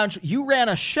 Karma Lounge, you ran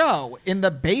a show in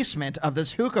the basement of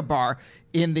this hookah bar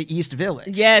in the East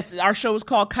Village. Yes, our show was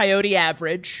called Coyote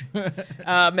Average.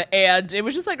 And it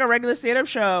was just like a regular stand-up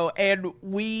show. And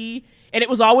it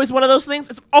was always one of those things.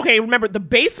 Remember, the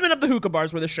basement of the hookah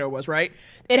bars where the show was, right?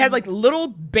 It had like little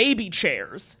baby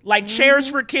chairs, like chairs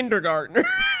for kindergartners.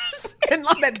 And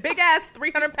like, that big-ass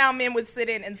 300-pound man would sit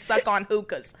in and suck on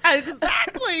hookahs.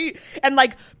 Exactly. And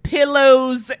like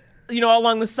pillows,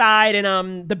 along the side,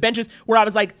 and the benches where I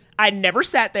was like, I never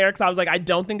sat there because I was like, I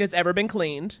don't think it's ever been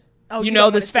cleaned.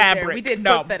 Oh, this fabric. There. We did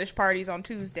foot fetish parties on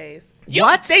Tuesdays.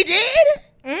 What? They did?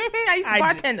 Mm-hmm. I used to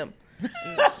bartend them.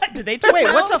 Did they? Wait,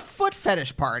 what's a foot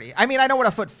fetish party? I mean, I know what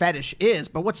a foot fetish is,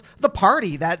 but what's the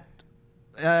party that...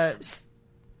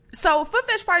 So foot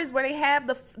fetish parties where they have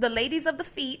the ladies of the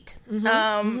feet.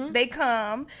 They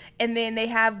come, and then they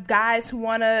have guys who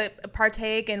want to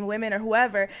partake, and women or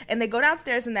whoever, and they go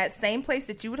downstairs in that same place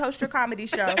that you would host your comedy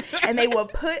show, and they will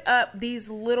put up these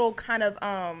little kind of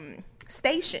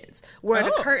stations where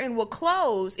the curtain will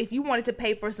close if you wanted to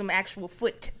pay for some actual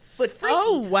foot freaky.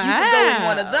 Oh, wow. You could go in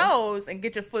one of those and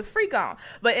get your foot freak on.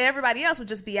 But everybody else would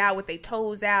just be out with their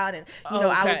toes out, and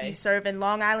I would be serving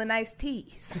Long Island iced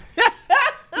teas.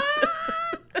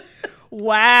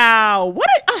 Wow.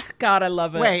 God, I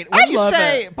love it. Wait, when you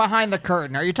say behind the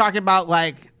curtain, are you talking about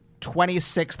like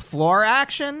 26th floor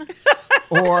action?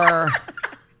 Or...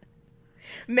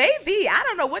 Maybe. I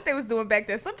don't know what they was doing back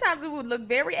there. Sometimes it would look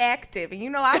very active.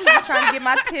 And, I was just trying to get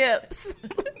my tips.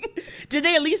 Did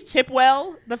they at least tip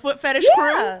well, the foot fetish crew?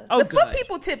 Yeah. The foot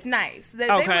people tipped nice. They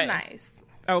were nice.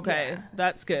 Okay. Yeah.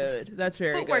 That's good. That's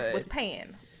very Footwork good. was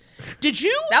paying. Did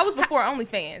you? That was before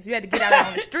OnlyFans. You had to get out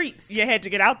on the streets. You had to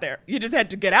get out there. You just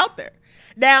had to get out there.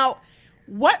 Now,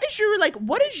 what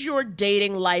is your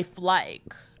dating life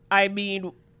like? I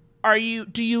mean,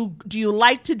 do you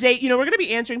like to date? We're going to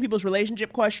be answering people's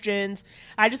relationship questions.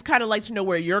 I just kind of like to know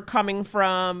where you're coming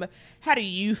from. How do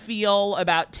you feel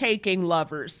about taking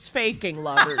lovers, faking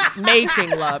lovers,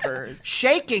 making lovers,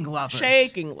 shaking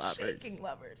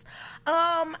lovers?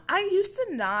 I used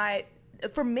to not.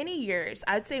 For many years,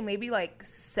 I'd say maybe like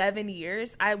 7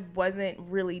 years, I wasn't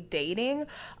really dating.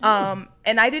 And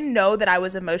I didn't know that I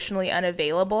was emotionally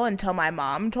unavailable until my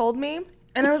mom told me.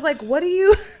 And I was like, what do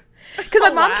you... Because my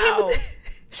mom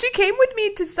came with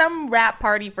me to some rap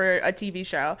party for a TV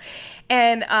show,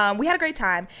 and we had a great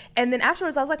time. And then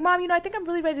afterwards, I was like, Mom, I think I'm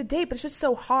really ready to date, but it's just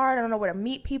so hard. I don't know where to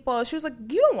meet people. She was like,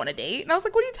 you don't want to date. And I was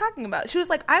like, what are you talking about? She was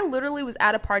like, I literally was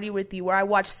at a party with you where I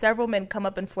watched several men come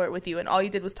up and flirt with you, and all you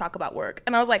did was talk about work.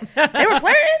 And I was like, they were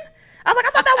flirting? I was like, I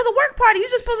thought that was a work party. You're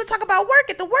just supposed to talk about work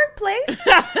at the workplace.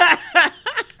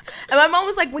 And my mom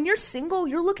was like, when you're single,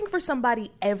 you're looking for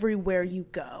somebody everywhere you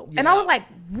go. Yeah. And I was like,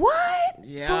 what?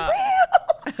 Yeah. For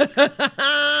real?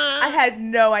 I had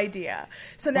no idea.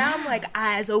 So now I'm like,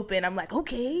 eyes open. I'm like,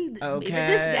 okay, maybe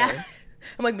this guy.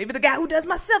 I'm like, maybe the guy who does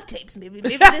my self-tapes. Maybe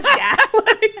this guy.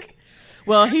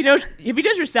 Well, he knows if he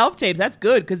does your self tapes, that's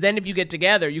good because then if you get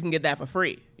together, you can get that for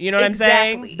free. You know what I'm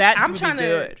saying? That's I'm trying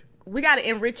good. to. We got to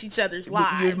enrich each other's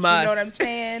lives. You must. You know what I'm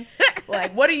saying?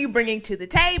 Like, what are you bringing to the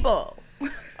table?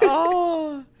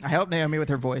 Oh, I help Naomi with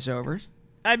her voiceovers.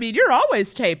 I mean, you're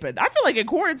always taping. I feel like in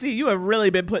quarantine, you have really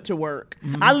been put to work.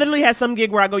 I literally had some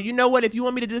gig where I go, you know what? If you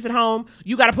want me to do this at home,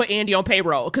 you got to put Andy on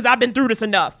payroll because I've been through this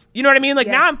enough. You know what I mean? Like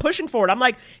now I'm pushing for it. I'm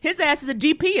like, his ass is a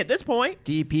DP at this point.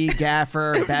 DP,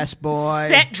 gaffer, best boy.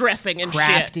 Set dressing and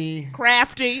crafty. shit.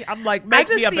 Crafty. I'm like, make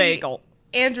me a bagel.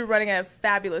 Andrew running a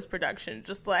fabulous production,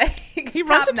 just like he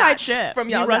runs a tight ship from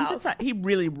y'all's house. He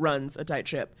really runs a tight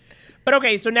ship. But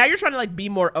okay, so now you're trying to like be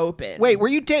more open. Wait, were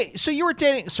you dating? So you were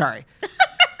dating? Sorry.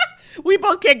 We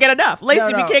both can't get enough.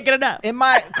 Lacey, No. we can't get enough. In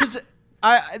my, because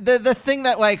the thing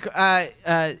that like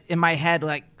in my head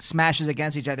like smashes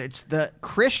against each other. It's the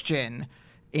Christian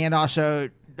and also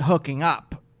hooking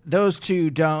up. Those two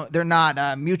they're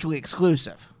not mutually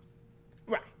exclusive.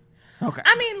 Right. Okay.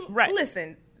 I mean, Right.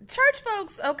 listen, church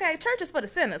folks, okay, church is for the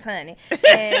sinners, honey. And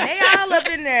they all up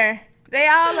in there. They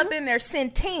all up in there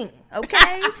sinting,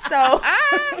 okay? So,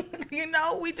 you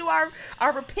know, we do our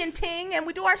repenting and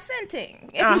we do our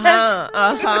sinting.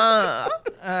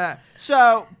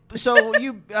 So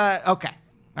you okay.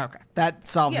 That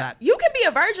solves Yeah, that. you can be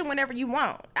a virgin whenever you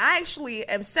want. I actually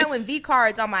am selling V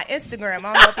cards on my Instagram.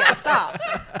 I don't know if y'all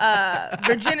saw.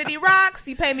 Virginity rocks.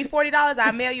 You pay me $40,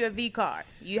 I mail you a V card.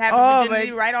 You have a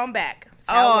virginity right on back.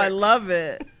 I love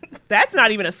it. That's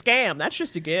not even a scam. That's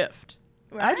just a gift.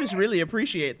 Right? I just really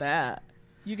appreciate that.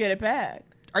 You get it back.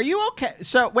 Are you okay?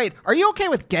 So wait, are you okay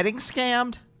with getting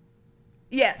scammed?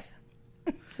 Yes.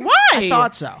 Why? I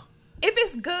thought so. If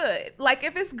it's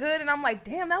good, and I'm like,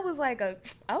 damn, that was like okay.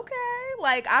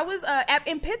 Like I was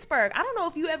in Pittsburgh. I don't know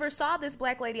if you ever saw this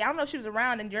black lady. I don't know if she was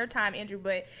around in your time, Andrew,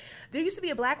 but there used to be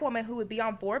a black woman who would be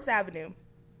on Forbes Avenue.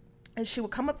 And she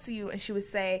would come up to you and she would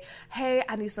say, "Hey,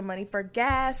 I need some money for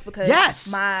gas because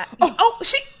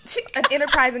she an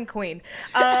enterprising queen."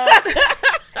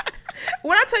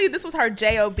 When I tell you this was her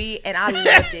job and I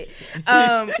loved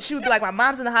it, she would be like, "My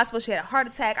mom's in the hospital. She had a heart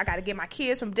attack. I got to get my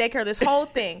kids from daycare." This whole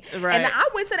thing, right. And I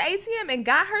went to the ATM and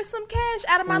got her some cash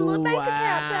out of my little bank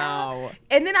account, child.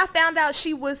 And then I found out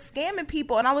she was scamming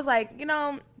people, and I was like, you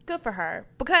know, good for her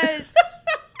because.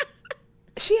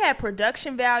 She had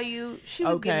production value. She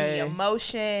was giving me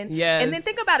emotion. Yes. And then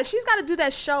think about it. She's got to do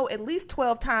that show at least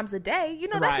 12 times a day. You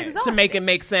know, that's exhausting. To make it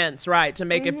make sense, right? To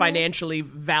make it financially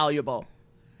valuable.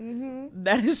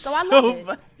 That is so I love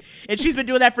fun. And she's been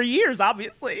doing that for years,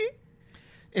 obviously.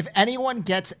 If anyone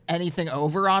gets anything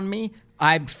over on me,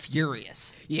 I'm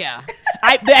furious. Yeah.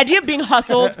 The idea of being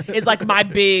hustled is like my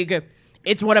big...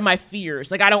 It's one of my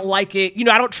fears. Like, I don't like it. You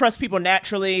know, I don't trust people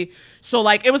naturally. So,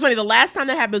 like, it was funny. The last time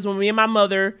that happened was when me and my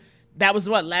mother, that was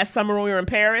last summer when we were in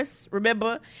Paris,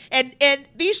 remember? And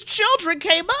these children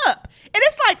came up. And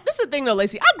it's like, this is the thing though,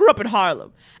 Lacey. I grew up in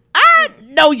Harlem. I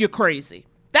know you're crazy.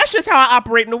 That's just how I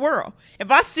operate in the world. If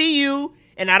I see you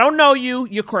and I don't know you,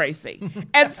 you're crazy.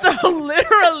 And so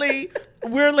literally,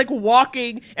 we're like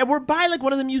walking and we're by like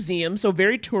one of the museums, so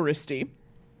very touristy.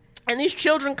 And these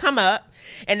children come up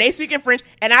and they speak in French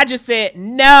and I just said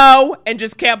no and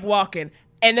just kept walking.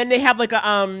 And then they have like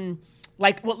a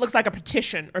like what looks like a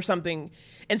petition or something.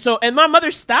 And my mother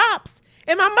stops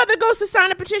and my mother goes to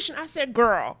sign a petition. I said,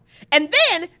 "Girl." And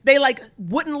then they like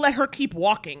wouldn't let her keep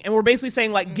walking and were basically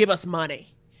saying like, "Give us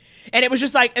money." And it was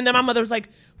just like, and then my mother was like,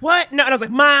 "What?" No, and I was like,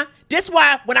 "Ma, this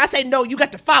why when I say no, you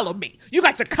got to follow me. You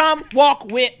got to come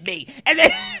walk with me." And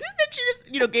then she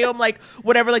just, gave him like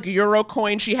whatever like Euro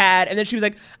coin she had. And then she was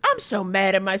like, "I'm so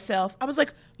mad at myself." I was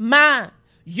like, "Ma,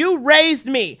 you raised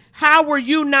me. How were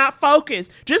you not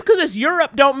focused? Just because it's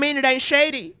Europe don't mean it ain't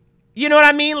shady." You know what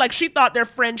I mean? Like she thought they're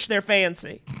French, they're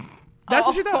fancy. That's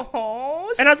what she thought.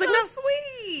 Oh, and I was like, "No,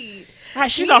 sweet."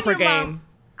 She's off her game. Mom,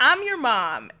 I'm your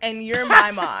mom and you're my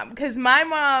mom because my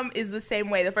mom is the same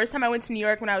way. The first time I went to New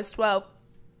York when I was 12,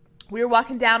 we were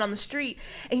walking down on the street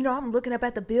and, I'm looking up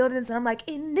at the buildings and I'm like,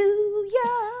 in New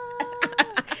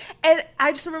York. And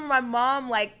I just remember my mom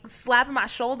like slapping my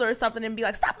shoulder or something and be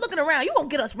like, "Stop looking around. You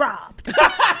won't get us robbed."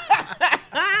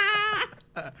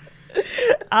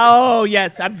 Oh,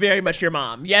 yes. I'm very much your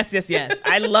mom. Yes.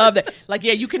 I love that. Like,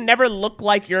 yeah, you can never look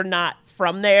like you're not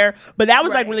from there. But that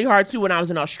was like really hard too when I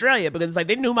was in Australia because it's like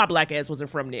they knew my black ass wasn't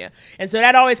from there. And so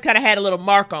that always kind of had a little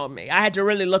mark on me. I had to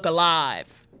really look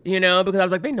alive, because I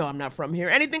was like, they know I'm not from here.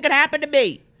 Anything could happen to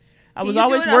me. I was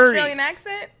always do an worried. Australian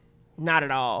accent? Not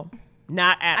at all.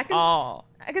 Not at all.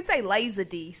 I could say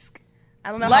Laserdisc.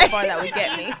 I don't know how far that would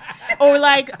get me. Or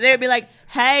like, they'd be like,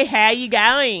 "Hey, how you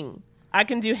going?" I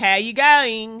can do how you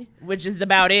going, which is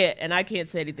about it, and I can't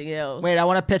say anything else. Wait, I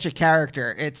want to pitch a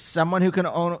character. It's someone who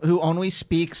who only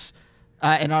speaks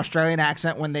an Australian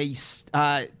accent when they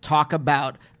talk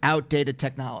about outdated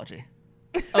technology.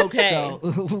 Okay. So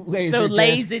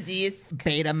Laserdisc.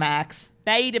 Betamax.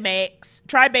 Betamax.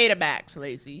 Try Betamax,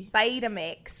 Lacey.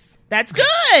 Betamax. That's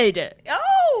good.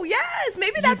 Oh, yes.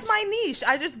 Maybe that's my niche.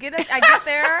 I just get it. I get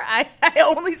there. I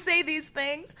only say these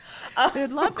things. I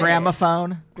love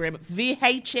Gramophone.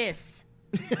 VHS.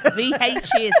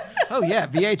 VHS. Oh, yeah.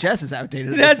 VHS is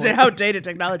outdated. That's outdated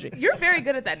technology. You're very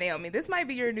good at that, Naomi. This might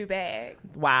be your new bag.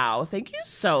 Wow. Thank you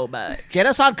so much. Get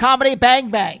us on Comedy Bang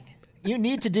Bang. You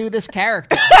need to do this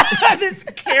character. This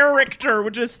character,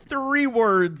 which is 3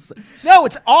 words. No,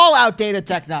 it's all outdated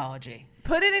technology.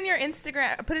 Put it in your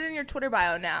Instagram. Put it in your Twitter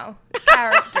bio now.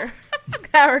 Character.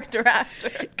 Character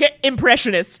actor.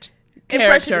 Impressionist.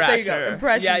 Impressionist. Character There you go. actor.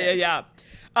 Impressionist.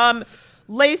 Yeah.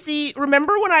 Lacey,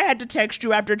 remember when I had to text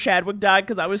you after Chadwick died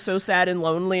because I was so sad and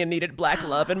lonely and needed black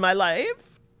love in my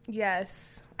life?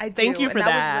 Yes, I do. Thank you for And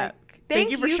that. Thank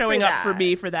you for showing up for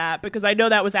me for that, because I know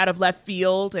that was out of left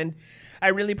field and I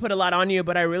really put a lot on you,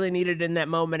 but I really needed it in that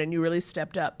moment and you really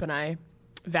stepped up and I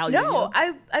value you. No,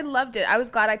 I loved it. I was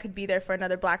glad I could be there for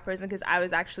another black person because I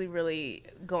was actually really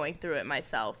going through it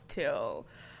myself too.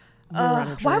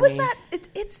 Why was that?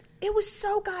 It was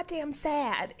so goddamn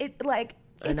sad.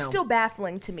 It's still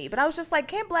baffling to me, but I was just like,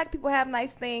 can't black people have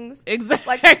nice things?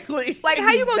 Exactly. Like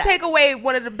how you gonna take away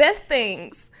one of the best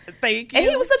things? Thank you. And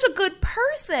he was such a good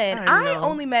person. I know.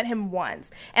 only met him once,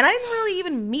 and I didn't really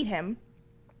even meet him.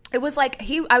 It was like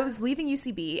I was leaving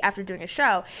UCB after doing a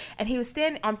show, and he was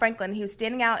standing on Franklin. He was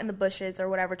standing out in the bushes or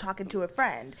whatever, talking to a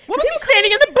friend. What was he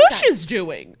standing in the bushes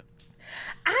doing?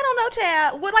 I don't know,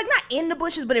 Chad. Well, like not in the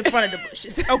bushes, but in front of the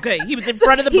bushes. Okay, he was in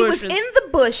front of the bushes. He was in the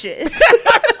bushes.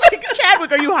 I was like,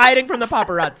 Chadwick, are you hiding from the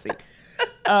paparazzi?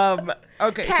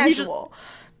 Okay, Casual.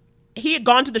 So he had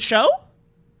gone to the show?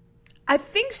 I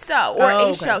think so, or Oh, a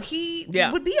okay. show. He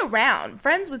would be around.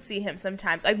 Friends would see him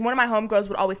sometimes. Like one of my homegirls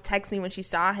would always text me when she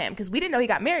saw him because we didn't know he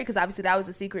got married because obviously that was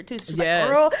a secret too. So she's Yes. like,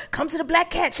 "Girl, come to the Black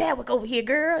Cat Chadwick over here,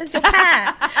 girl. It's your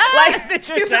time." Like It's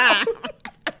your time.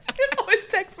 She'd always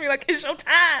text me like, "It's your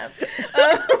time."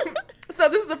 So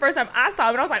this is the first time I saw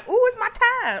him, and I was like, "Ooh, it's my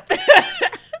time."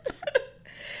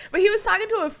 But he was talking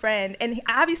to a friend, and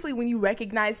obviously when you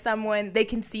recognize someone, they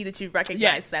can see that you've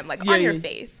recognized them, like on your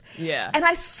face. Yeah. And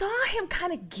I saw him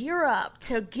kind of gear up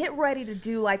to get ready to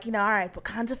do, like, all right,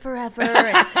 Wakanda forever,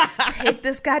 and take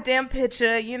this goddamn picture,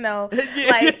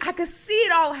 Like, I could see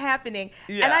it all happening.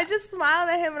 Yeah. And I just smiled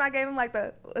at him, and I gave him, like,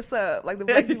 the, what's up? Like, the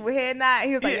black people head nod.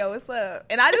 He was like, yo, what's up?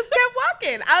 And I just kept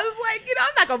walking. I was like,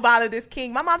 I'm not going to bother this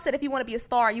king. My mom said if you want to be a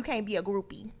star, you can't be a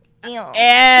groupie.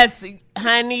 Yes,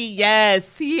 honey, yes.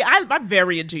 See, I'm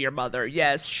very into your mother.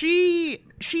 Yes, she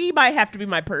might have to be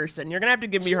my person. You're going to have to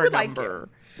give me her would like number.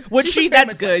 you. Would She she? would very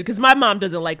That's much good, because my mom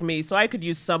doesn't like me, so I could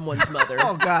use someone's mother.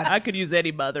 Oh, God. I could use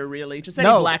any mother, really. Just any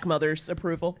No. black mother's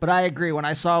approval. But I agree. When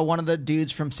I saw one of the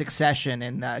dudes from Succession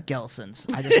in Gelson's,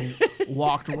 I just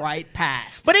walked right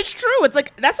past. But it's true. It's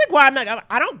like, that's like why I'm like,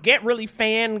 I don't get really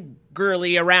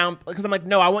fangirly around, because I'm like,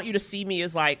 no, I want you to see me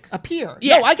as like a peer.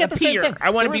 Yes, no, I get a the same peer. thing. I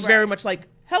want to There be was- very much like,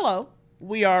 hello,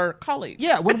 we are colleagues.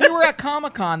 Yeah, when we were at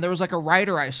Comic-Con, there was like a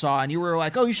writer I saw, and you were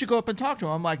like, oh, you should go up and talk to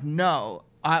him. I'm like, no.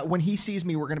 When he sees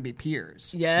me, we're going to be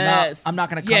peers. Yes. I'm not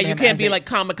going to come Yeah, to you him can't as be a- like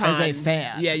Comic-Con. as a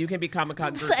fan. Yeah, you can't be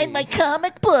Comic-Con. Sign my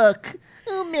comic book.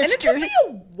 Oh, And it mister. took me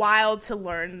a while to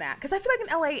learn that because I feel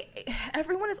like in LA,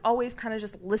 everyone is always kind of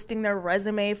just listing their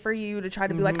resume for you to try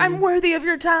to be like, I'm worthy of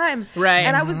your time. Right.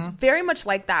 And I was very much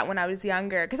like that when I was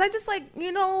younger because I just I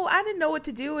didn't know what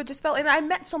to do. It just felt, and I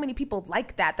met so many people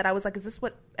like that I was like, is this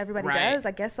what everybody Right. does?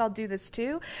 I guess I'll do this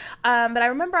too. But I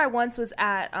remember I once was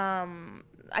at,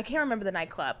 I can't remember the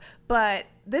nightclub, but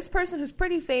this person who's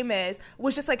pretty famous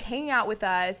was just like hanging out with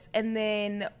us, and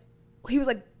then he was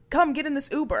like, come get in this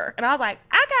Uber. And I was like,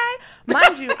 okay.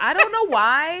 Mind you, I don't know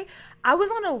why. I was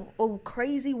on a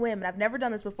crazy whim, and I've never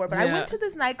done this before, but I Yeah. went to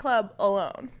this nightclub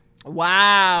alone.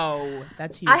 Wow.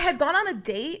 That's huge. I had gone on a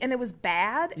date, and it was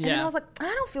bad. And then Yeah. I was like, I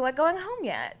don't feel like going home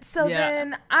yet. So Yeah.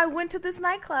 then I went to this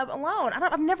nightclub alone.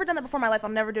 I've never done that before in my life. I'll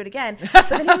never do it again. But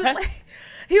then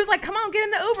he was like, come on, get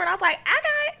in the Uber. And I was like,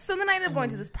 okay. So then I ended up going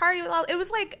to this party. It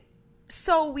was like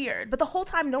so weird. But the whole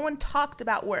time, no one talked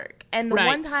about work. And the Right.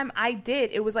 one time I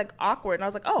did, it was like awkward. And I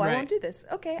was like, oh, I Right. won't do this.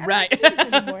 Okay. I Right. don't have to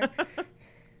do this anymore.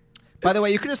 By the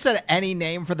way, you could have said any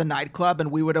name for the nightclub,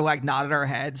 and we would have like nodded our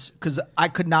heads because I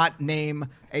could not name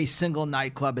a single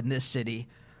nightclub in this city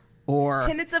or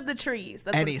Tenants of the Trees.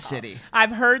 That's what any it's called. city.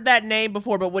 I've heard that name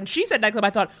before, but when she said nightclub,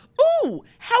 I thought, ooh,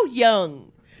 how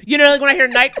young. You know, like when I hear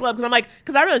nightclub, because I'm like,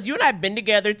 because I realize you and I have been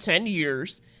together 10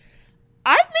 years.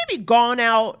 I've maybe gone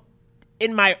out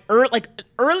in my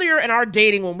earlier in our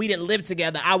dating when we didn't live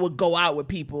together. I would go out with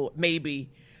people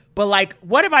maybe, but like,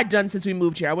 what have I done since we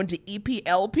moved here? I went to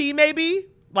EPLP maybe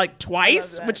like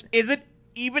twice, which isn't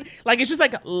even like, it's just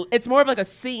like it's more of like a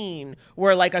scene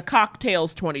where like a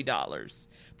cocktail's $20,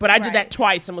 but I did that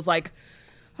twice and was like,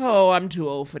 oh, I'm too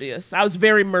old for this. I was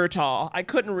very Murtaugh. I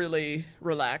couldn't really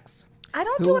relax. I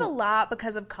don't do it a lot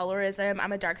because of colorism.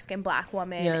 I'm a dark-skinned black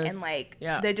woman, and like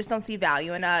they just don't see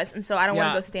value in us, and so I don't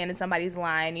want to go stand in somebody's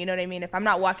line. You know what I mean? If I'm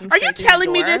not walking, are you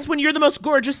telling me this when you're the most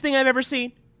gorgeous thing I've ever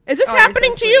seen? Is this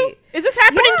happening to you? Is this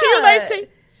happening to you, Lacey?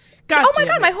 God, oh my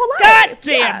God, my whole life. God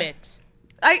damn it!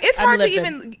 It's hard to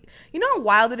even. You know how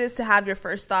wild it is to have your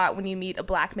first thought when you meet a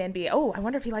black man be, oh, I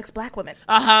wonder if he likes black women.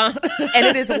 And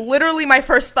it is literally my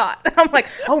first thought. I'm like,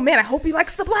 oh man, I hope he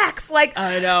likes the blacks. Like,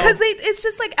 I know. Because it's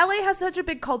just like LA has such a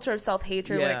big culture of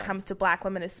self-hatred when it comes to black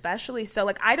women especially. So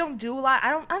like, I don't do a lot.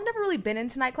 I've never really been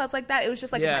into nightclubs like that. It was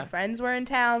just like if my friends were in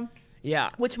town.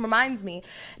 Yeah. Which reminds me,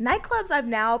 nightclubs I've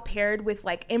now paired with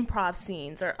like improv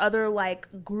scenes or other like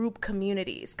group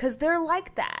communities because they're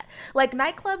like that. Like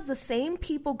nightclubs, the same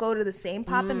people go to the same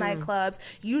poppin' nightclubs.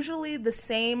 Usually the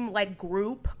same like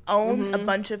group owns a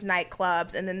bunch of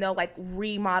nightclubs and then they'll like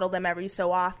remodel them every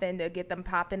so often to get them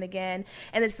popping again.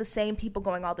 And it's the same people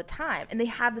going all the time. And they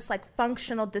have this like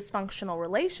functional, dysfunctional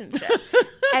relationship.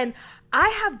 And I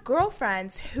have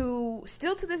girlfriends who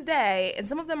still to this day, and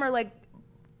some of them are like,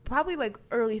 probably like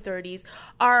early 30s,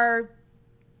 are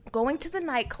going to the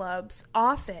nightclubs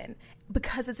often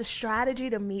because it's a strategy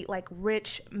to meet like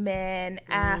rich men,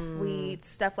 athletes,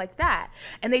 stuff like that.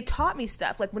 And they taught me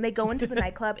stuff. Like when they go into the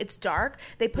nightclub, it's dark.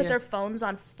 They put their phones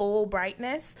on full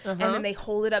brightness and then they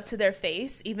hold it up to their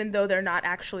face, even though they're not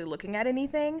actually looking at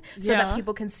anything, so that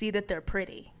people can see that they're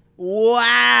pretty.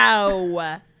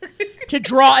 Wow. To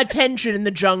draw attention in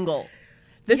the jungle.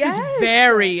 This is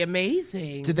very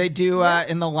amazing. Do they do,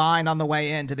 in the line on the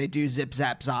way in, do they do zip,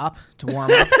 zap, zop to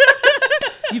warm up?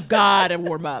 You've got to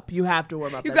warm up. You have to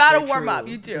warm up. You got to warm up.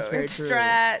 You do.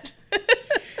 Stretch.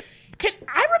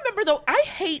 I remember, though, I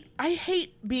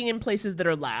hate being in places that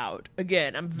are loud.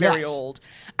 Again, I'm very old.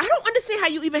 I don't understand how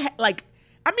you even,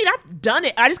 I mean, I've done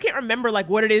it. I just can't remember, like,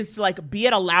 what it is to, like, be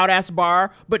at a loud-ass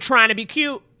bar, but trying to be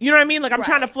cute. You know what I mean? Like, I'm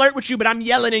trying to flirt with you, but I'm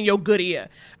yelling in your good ear.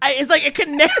 It's like, it could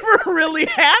never really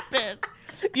happen.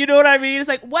 You know what I mean? It's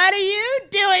like, what are you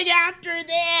doing after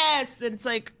this? And it's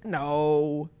like,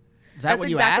 no. Is that what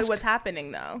you ask? That's exactly what's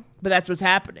happening, though. But that's what's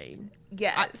happening.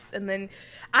 Yes. And then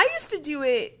I used to do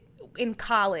it in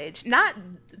college, not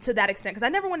to that extent, because I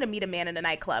never wanted to meet a man in a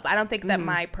nightclub. I don't think that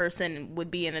my person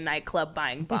would be in a nightclub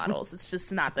buying bottles. It's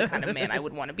just not the kind of man I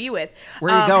would want to be with.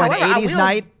 Where are you going? However, 80s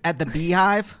night at the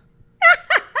Beehive?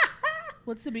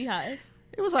 What's the Beehive?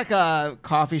 It was like a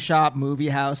coffee shop, movie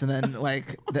house, and then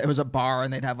like it was a bar,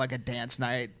 and they'd have like a dance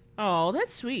night. Oh,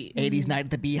 that's sweet. 80s night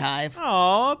at the Beehive.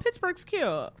 Oh, Pittsburgh's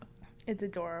cute. It's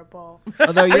adorable.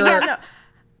 Although you're...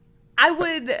 I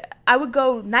would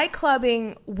go night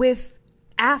clubbing with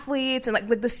athletes and like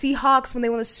the Seahawks when they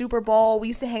won the Super Bowl. We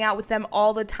used to hang out with them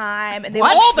all the time. And they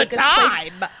all the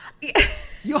time?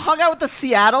 You hung out with the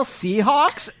Seattle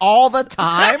Seahawks all the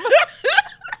time?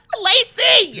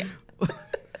 Lacey!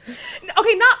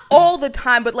 Okay, not all the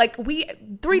time, but like three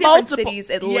different cities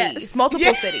at least.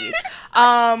 Multiple cities.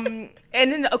 And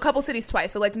then a couple cities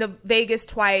twice. So like Vegas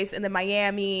twice, and then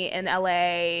Miami and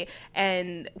LA.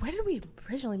 And where did we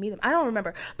originally meet them? I don't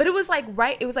remember. But it was like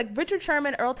it was like Richard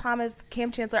Sherman, Earl Thomas,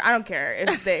 Cam Chancellor. I don't care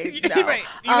if they know. Right.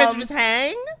 You guys just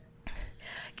hang?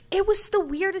 It was the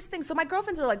weirdest thing. So my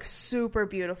girlfriends are like super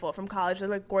beautiful from college. They're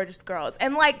like gorgeous girls.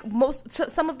 And like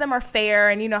some of them are fair,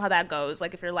 and you know how that goes.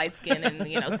 Like if you're light skinned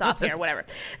and soft hair, whatever.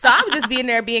 So I would just be in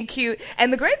there being cute.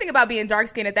 And the great thing about being dark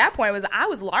skinned at that point was I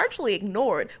was largely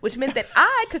ignored, which meant that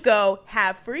I could go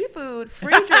have free food,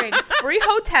 free drinks, free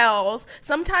hotels,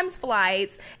 sometimes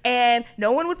flights, and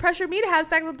no one would pressure me to have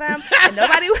sex with them. And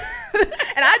nobody would, and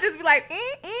I'd just be like,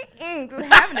 just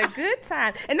having a good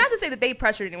time. And not to say that they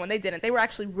pressured anyone. They didn't. They were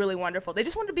actually really wonderful. They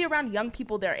just wanted to be around young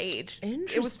people their age.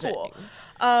 Interesting. It was cool.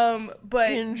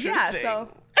 But yeah, so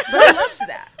but I loved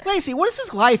that. Lacey, what is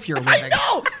this life you're living? I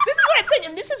know. This is what I'm saying,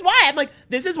 and this is why I'm like,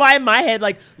 this is why in my head,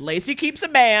 like, Lacey keeps a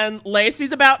man,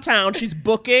 Lacey's about town, she's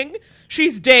booking,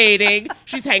 she's dating,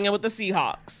 she's hanging with the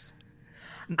Seahawks.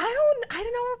 I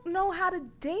don't know how to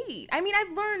date. I mean,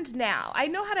 I've learned now. I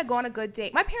know how to go on a good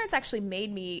date. My parents actually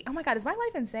made me. Oh my God, is my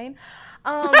life insane?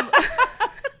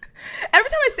 Every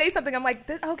time I say something, I'm like,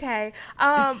 okay.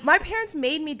 My parents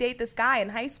made me date this guy in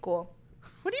high school.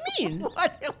 What do you mean? What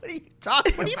are you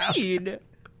talking about? What do you mean?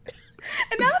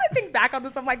 And now that I think back on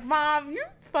this, I'm like, Mom, you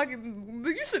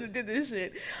should have did this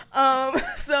shit.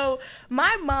 So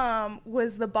my mom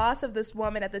was the boss of this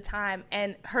woman at the time,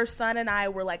 and her son and I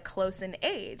were like close in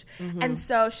age. And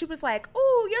so she was like,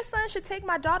 "Oh, your son should take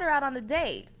my daughter out on a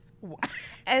date."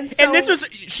 And so,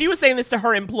 she was saying this to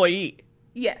her employee.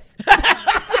 Yes.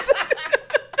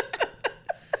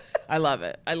 I love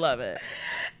it.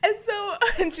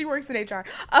 And she works in HR.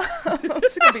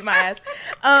 She's gonna beat my ass.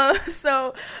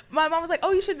 So my mom was like,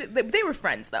 "Oh, you should." They were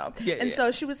friends though,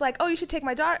 so she was like, "Oh, you should take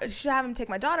my daughter. You should have him take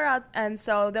my daughter out." And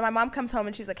so then my mom comes home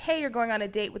and she's like, "Hey, you're going on a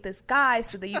date with this guy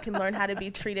so that you can learn how to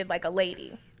be treated like a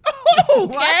lady."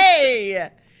 Okay.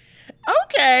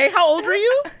 Okay. How old were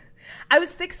you? I was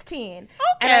 16.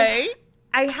 Okay.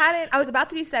 And I was about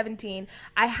to be 17.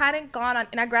 I hadn't gone on,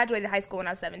 and I graduated high school when I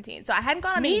was 17. So I hadn't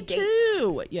gone on any dates. Me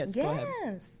too. Yes, go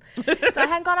ahead. So I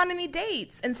hadn't gone on any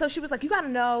dates. And so she was like, "You got to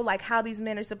know like how these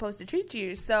men are supposed to treat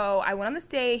you." So I went on this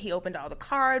date. He opened all the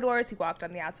car doors. He walked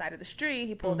on the outside of the street.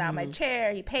 He pulled out my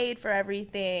chair. He paid for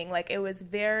everything. Like it was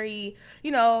very,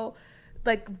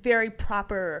 like very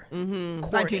proper courting.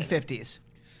 1950s.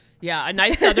 Yeah, a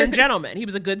nice Southern gentleman. He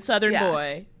was a good Southern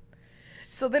boy.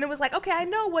 So then it was like, okay, I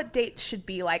know what dates should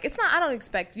be like. It's not,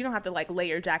 you don't have to like lay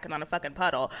your jacket on a fucking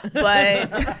puddle, but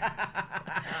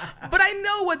I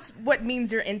know what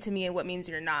means you're into me and what means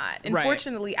you're not. And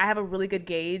fortunately, I have a really good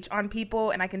gauge on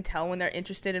people, and I can tell when they're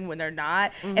interested and when they're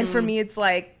not. And for me, it's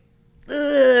like,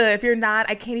 if you're not,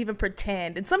 I can't even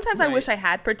pretend. And sometimes I wish I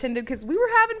had pretended because we were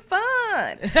having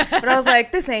fun. But I was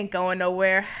like, this ain't going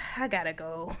nowhere. I gotta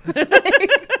go.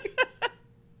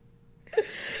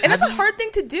 And that's a hard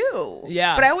thing to do.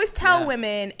 Yeah. But I always tell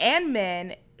women and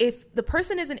men, if the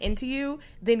person isn't into you,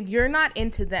 then you're not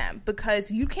into them, because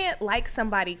you can't like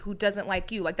somebody who doesn't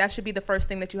like you. Like that should be the first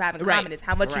thing that you have in common is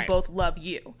how much you both love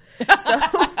you. So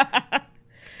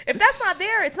if that's not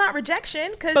there, it's not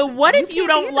rejection. But what if you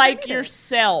don't like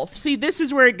yourself? See, this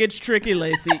is where it gets tricky,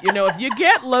 Lacey. If you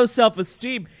get low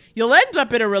self-esteem, you'll end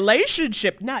up in a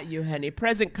relationship. Not you, honey.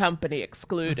 Present company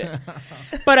excluded.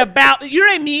 But you know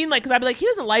what I mean? Like, because I'd be like, he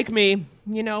doesn't like me.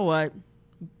 You know what?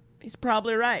 He's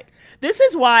probably right. This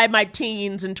is why my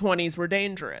teens and 20s were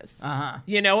dangerous.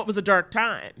 It was a dark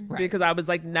time because I was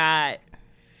like I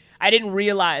didn't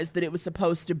realize that it was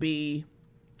supposed to be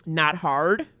not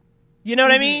hard. You know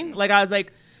what I mean? Like, I was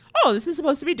like, oh, this is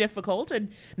supposed to be difficult.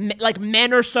 And like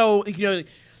men are so,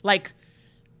 like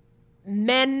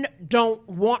men don't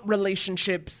want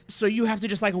relationships. So you have to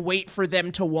just like wait for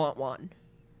them to want one.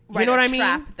 You know what I mean?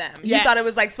 Trap them. Yes. You thought it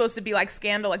was like supposed to be like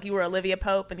Scandal, like you were Olivia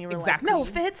Pope, and you were like, "No,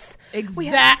 Fitz, exactly." We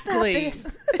have to stop this.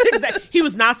 Exactly. He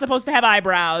was not supposed to have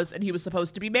eyebrows, and he was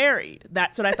supposed to be married.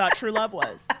 That's what I thought true love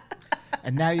was.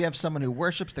 And now you have someone who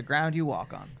worships the ground you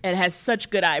walk on. And has such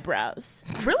good eyebrows.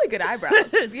 Really good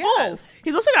eyebrows. Yes.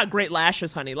 He's also got great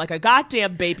lashes, honey. Like a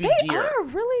goddamn baby deer. They are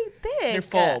really thick. They're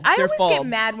full. I always get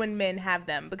mad when men have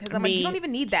them because I'm like, you don't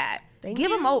even need that. Give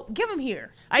them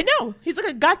here. I know. He's like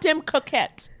a goddamn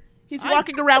coquette. He's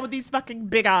walking around with these fucking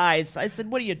big eyes. I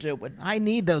said, what are you doing? I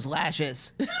need those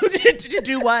lashes. Did you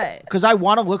do what? Because I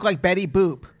want to look like Betty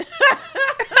Boop.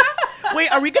 Wait,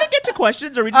 are we going to get to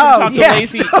questions, or are we just going to talk to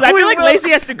Lacey? Because I feel like Lacey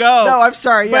has to go. No, I'm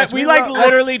sorry. Yes, but we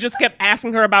literally just kept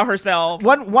asking her about herself.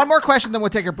 One more question, then we'll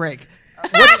take a break.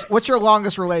 What's your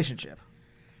longest relationship?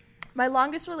 My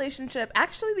longest relationship,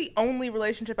 actually the only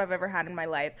relationship I've ever had in my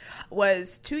life,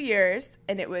 was 2 years,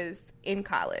 and it was in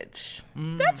college.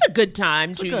 That's a good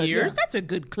time, 2 years. Yeah. That's a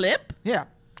good clip. Yeah.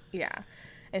 Yeah.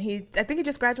 And I think he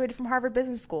just graduated from Harvard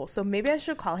Business School, so maybe I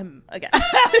should call him again.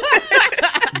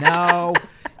 No.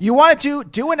 You wanted to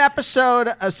do an episode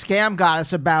of Scam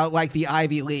Goddess about like the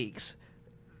Ivy Leagues.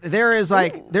 There is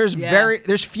like there's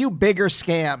few bigger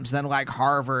scams than like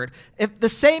Harvard. If the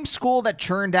same school that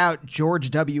churned out George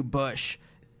W. Bush,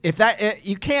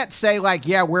 you can't say like,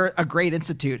 yeah, we're a great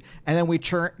institute, and then we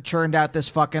churned out this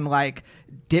fucking like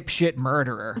dipshit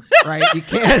murderer, right? You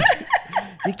can't.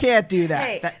 You can't do that.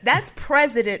 Hey, that's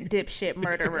President Dipshit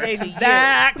Murderer.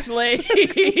 Exactly.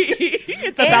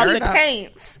 It's about the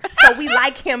paints. So we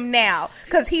like him now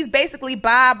because he's basically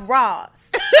Bob Ross.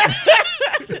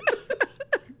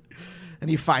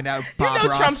 And you find out Bob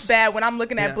Ross. Trump's bad when I'm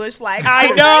looking at Bush like, I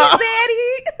know. Said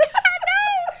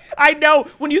I know.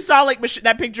 When you saw like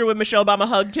that picture when Michelle Obama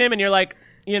hugged him, and you're like,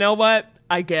 you know what?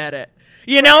 I get it.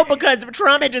 You know, because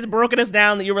Trump had just broken us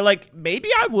down that you were like, maybe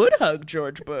I would hug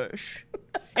George Bush.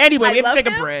 Anyway, we have to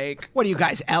take a break. What are you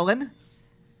guys, Ellen?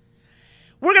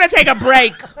 We're going to take a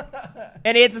break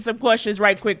and answer some questions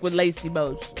right quick with Lacey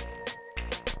Mosley.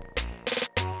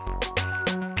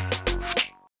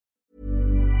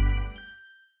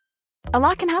 A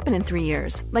lot can happen in 3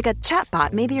 years, like a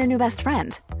chatbot may be your new best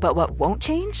friend. But what won't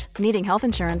change? Needing health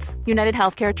insurance. United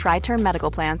Healthcare Tri-Term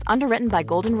Medical Plans, underwritten by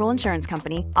Golden Rule Insurance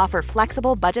Company, offer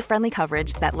flexible, budget-friendly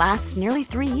coverage that lasts nearly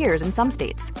 3 years in some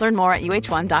states. Learn more at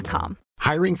uh1.com.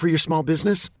 Hiring for your small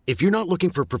business? If you're not looking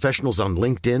for professionals on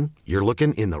LinkedIn, you're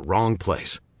looking in the wrong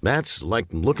place. That's like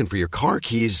looking for your car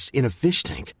keys in a fish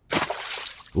tank.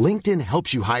 LinkedIn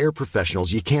helps you hire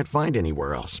professionals you can't find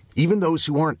anywhere else, even those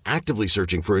who aren't actively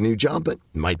searching for a new job but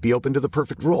might be open to the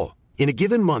perfect role. In a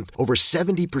given month, over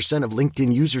 70% of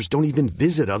LinkedIn users don't even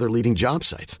visit other leading job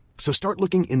sites. So start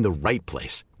looking in the right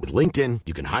place. With LinkedIn,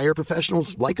 you can hire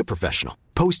professionals like a professional.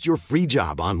 Post your free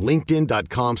job on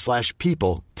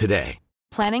linkedin.com/people today.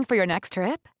 Planning for your next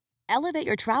trip? Elevate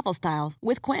your travel style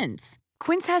with Quince.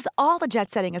 Quince has all the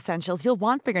jet-setting essentials you'll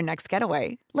want for your next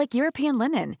getaway, like European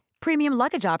linen, premium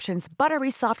luggage options, buttery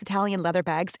soft Italian leather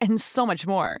bags, and so much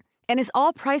more. And is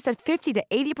all priced at 50 to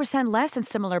 80% less than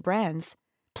similar brands.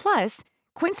 Plus,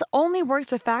 Quince only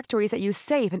works with factories that use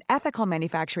safe and ethical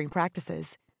manufacturing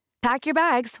practices. Pack your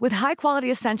bags with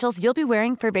high-quality essentials you'll be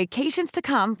wearing for vacations to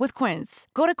come with Quince.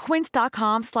 Go to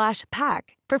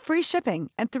quince.com/pack for free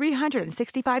shipping and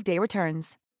 365-day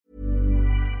returns.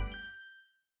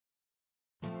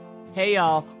 Hey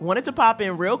y'all, wanted to pop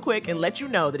in real quick and let you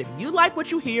know that if you like what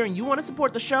you hear and you want to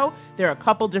support the show, there are a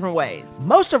couple different ways.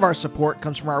 Most of our support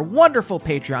comes from our wonderful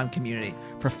Patreon community.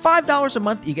 For $5 a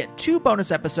month, you get 2 bonus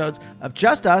episodes of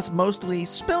just us mostly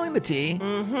spilling the tea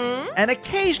and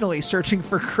occasionally searching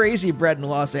for crazy bread in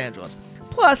Los Angeles.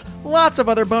 Plus, lots of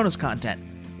other bonus content.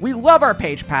 We love our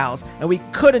page pals, and we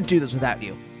couldn't do this without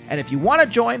you. And if you want to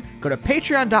join, go to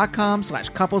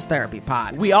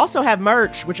patreon.com/couplestherapypod. We also have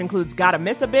merch, which includes Gotta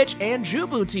Miss a Bitch and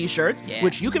Jubu t-shirts,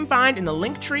 which you can find in the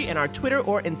link tree in our Twitter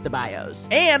or Insta bios.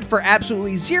 And for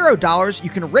absolutely $0, you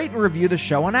can rate and review the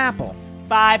show on Apple.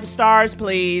 5 stars,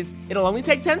 please. It'll only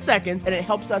take 10 seconds, and it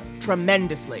helps us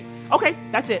tremendously. Okay,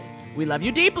 that's it. We love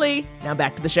you deeply. Now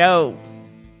back to the show.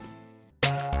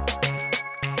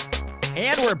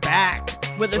 And we're back.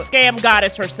 With the scam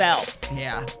goddess herself.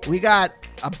 Yeah, we got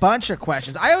a bunch of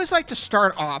questions. I always like to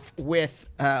start off with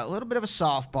a little bit of a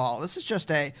softball. This is just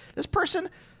this person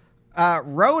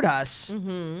wrote us,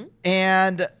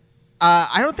 and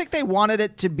I don't think they wanted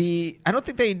it to be, I don't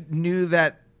think they knew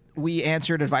that we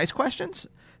answered advice questions.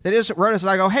 They just wrote us, and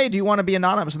I go, hey, do you want to be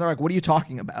anonymous? And they're like, what are you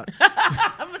talking about?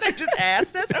 But they just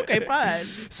asked us? Okay, fine.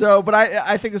 So, but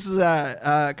I think this is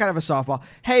a kind of a softball.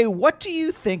 Hey, what do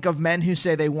you think of men who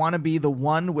say they want to be the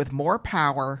one with more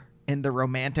power in the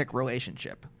romantic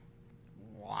relationship?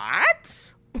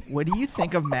 What? What do you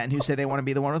think of men who say they want to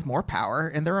be the one with more power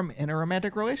in a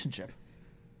romantic relationship?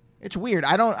 It's weird.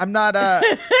 I'm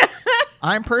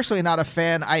I'm personally not a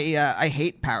fan. I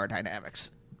hate power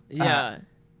dynamics. Yeah.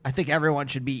 I think everyone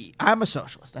should be. I'm a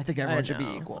socialist. I think everyone should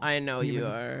be equal. I know you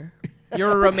are.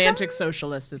 You're a romantic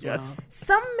socialist as well.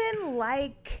 Some men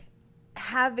like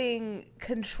having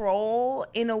control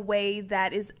in a way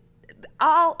that is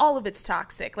all of it's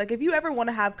toxic. Like, if you ever want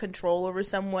to have control over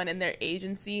someone and their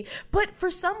agency, but for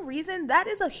some reason that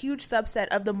is a huge subset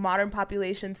of the modern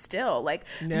population still. Like,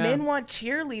 men want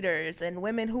cheerleaders and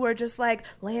women who are just like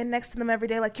laying next to them every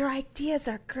day like, your ideas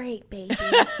are great, baby.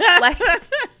 Like,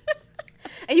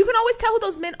 and you can always tell who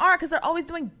those men are because they're always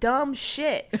doing dumb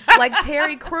shit. Like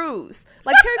Terry Crews.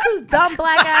 Like, Terry Crews, dumb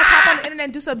black ass, hop on the internet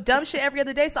and do some dumb shit every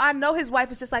other day. So I know his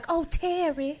wife is just like, oh,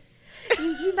 Terry,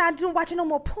 you not watching no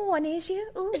more porn, is you?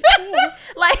 Ooh, Terry.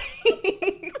 Like,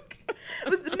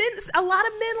 men, a lot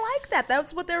of men like that.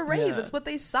 That's what they're raised. That's what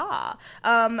they saw.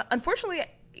 Unfortunately,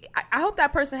 I hope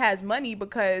that person has money,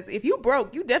 because if you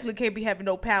broke, you definitely can't be having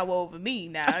no power over me.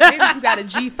 Now, maybe if you got a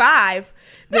G5,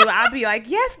 then I'll be like,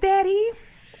 yes, daddy.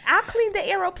 I'll clean the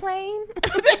aeroplane.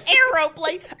 The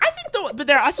aeroplane. I think though, but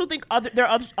there are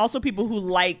also people who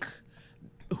like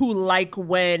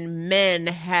when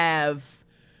men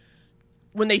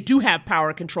when they do have power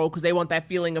and control, because they want that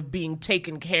feeling of being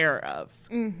taken care of.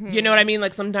 Mm-hmm. You know what I mean?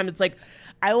 Like, sometimes it's like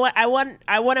I want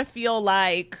to feel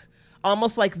like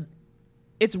almost like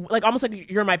it's like almost like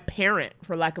you're my parent,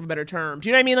 for lack of a better term. Do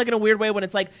you know what I mean? Like, in a weird way, when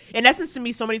it's like, in essence, to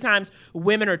me, so many times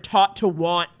women are taught to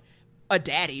want a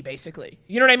daddy, basically.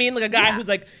 You know what I mean? Like a guy who's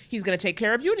like, he's going to take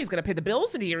care of you and he's going to pay the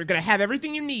bills and you're going to have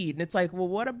everything you need. And it's like, well,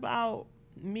 what about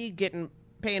me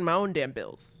paying my own damn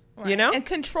bills? Right. You know? And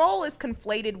control is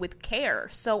conflated with care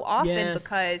so often,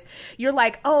 because you're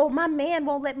like, oh, my man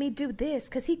won't let me do this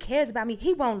because he cares about me.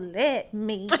 He won't let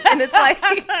me. And it's like,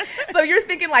 so you're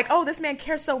thinking like, oh, this man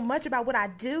cares so much about what I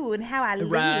do and how I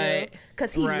live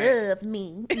because he loves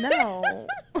me. No.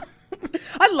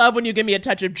 I love when you give me a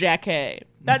touch of Jack Hay.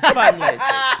 That's fun.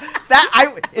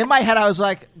 In my head, I was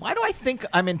like, why do I think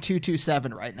I'm in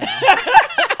 227 right now?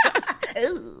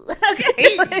 Ooh.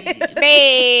 Okay.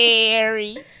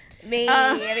 Mary.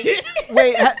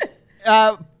 Wait,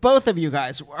 both of you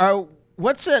guys,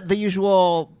 what's the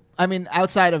usual? I mean,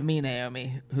 outside of me,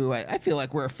 Naomi, who I feel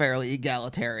like we're a fairly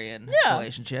egalitarian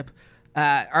relationship.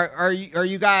 Are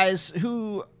you guys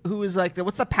who is like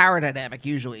what's the power dynamic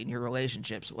usually in your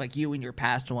relationships? Like you and your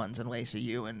past ones, and Lacey,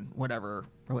 you and whatever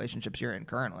relationships you're in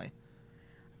currently.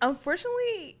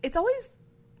 Unfortunately, it's always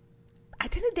I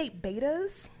tend to date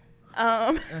betas.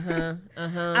 I'm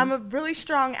a really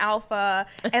strong alpha,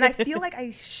 and I feel like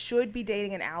I should be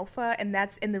dating an alpha, and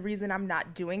the reason I'm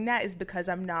not doing that is because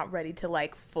I'm not ready to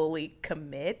like fully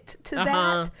commit to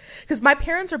that. Because my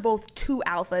parents are both two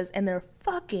alphas, and they're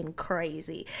fucking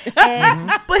crazy.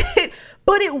 And,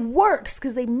 but it works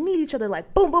because they meet each other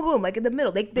like boom, boom, boom, like in the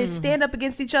middle. They stand up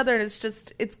against each other, and it's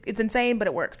just it's insane, but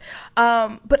it works.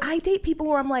 But I date people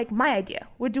where I'm like, my idea,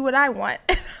 we'll do what I want.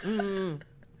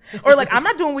 Or like, I'm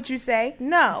not doing what you say.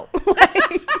 No.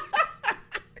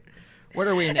 What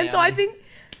are we in? And so I think.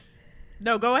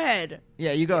 No, go ahead.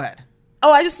 Yeah, you go ahead.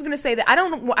 Oh, I was just going to say that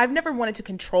I've never wanted to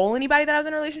control anybody that I was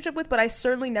in a relationship with, but I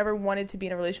certainly never wanted to be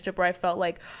in a relationship where I felt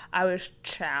like I was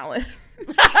challenged.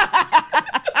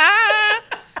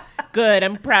 Good.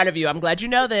 I'm proud of you. I'm glad you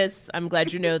know this.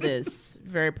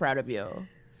 Very proud of you.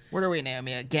 What are we,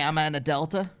 Naomi? A gamma and a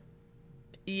delta?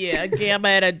 Yeah, gamma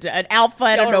and an alpha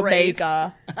and an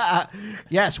omega.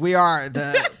 Yes, we are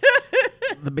the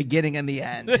beginning and the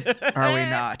end. Are we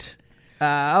not?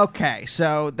 Okay,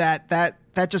 so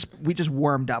we just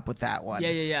warmed up with that one.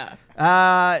 Yeah.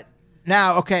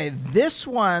 Now, okay, this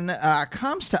one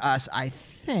comes to us, I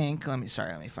think. Let me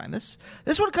find this.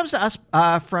 This one comes to us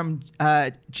from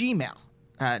Gmail.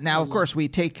 Now, of course, we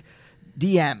take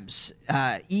DMs,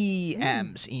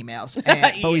 emails,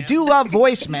 but we do love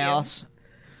voicemails.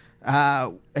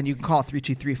 And you can call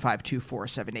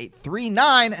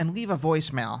 323-524-7839 and leave a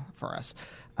voicemail for us.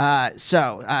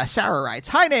 So Sarah writes,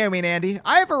 "Hi, Naomi and Andy.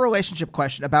 I have a relationship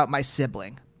question about my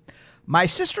sibling. My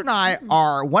sister and I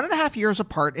are 1.5 years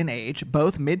apart in age,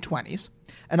 both mid-20s,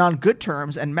 and on good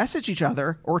terms, and message each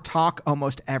other or talk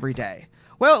almost every day.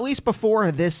 Well, at least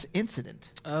before this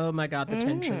incident. Oh my God, the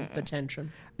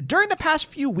tension. During the past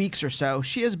few weeks or so,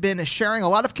 she has been sharing a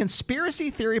lot of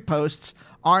conspiracy theory posts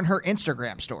on her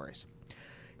Instagram stories.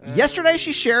 Yesterday,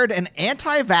 she shared an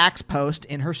anti-vax post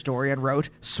in her story and wrote,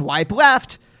 "Swipe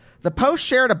left." The post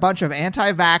shared a bunch of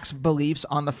anti-vax beliefs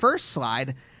on the first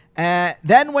slide.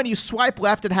 Then when you swipe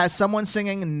left, it has someone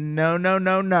singing "No, no,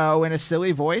 no, no" in a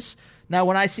silly voice. Now,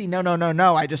 when I see "No, no, no,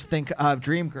 no," I just think of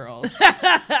Dreamgirls.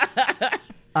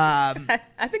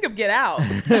 I think of Get Out.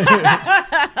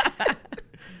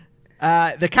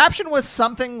 The caption was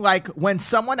something like, "When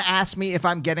someone asked me if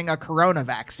I'm getting a corona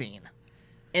vaccine."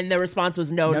 And the response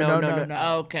was no.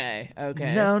 Okay.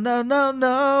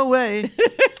 No way.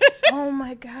 Oh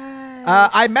my God.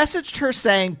 I messaged her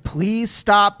saying, "Please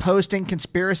stop posting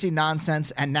conspiracy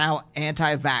nonsense and now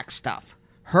anti-vax stuff."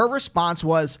 Her response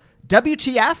was,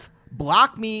 "WTF?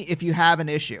 Block me if you have an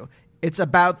issue. It's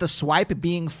about the swipe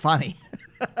being funny."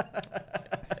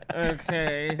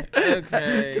 Okay.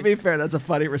 To be fair, that's a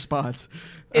funny response.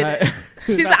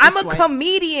 She's like, "I'm a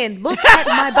comedian. Look at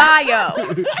my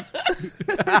bio."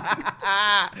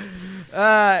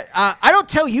 I don't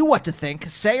tell you what to think,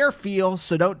 say or feel,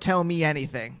 so don't tell me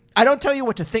anything. I don't tell you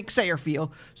what to think, say or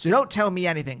feel, so don't tell me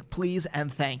anything. Please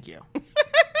and thank you.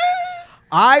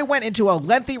 I went into a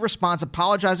lengthy response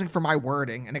apologizing for my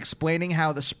wording and explaining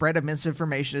how the spread of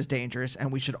misinformation is dangerous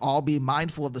and we should all be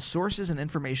mindful of the sources and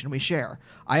information we share.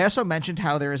 I also mentioned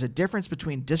how there is a difference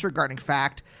between disregarding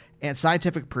fact and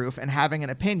scientific proof and having an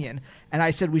opinion, and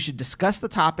I said we should discuss the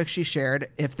topic she shared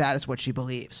if that is what she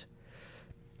believes.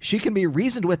 She can be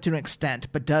reasoned with to an extent,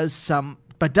 but does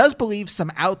believe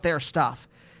some out there stuff.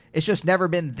 It's just never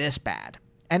been this bad.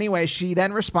 Anyway, she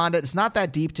then responded, "It's not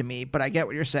that deep to me, but I get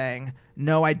what you're saying.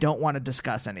 No, I don't want to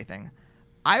discuss anything."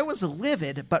 I was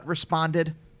livid, but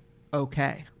responded,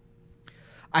 "Okay."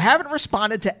 I haven't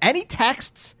responded to any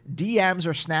texts, DMs,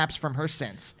 or snaps from her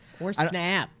since. Or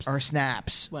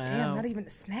snaps. Wow. Damn, not even the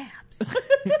snaps.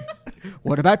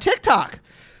 What about TikTok?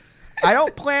 I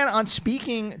don't plan on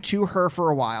speaking to her for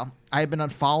a while. I've been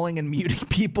unfollowing and muting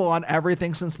people on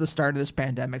everything since the start of this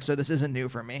pandemic, so this isn't new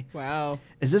for me. Wow.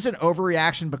 Is this an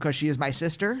overreaction because she is my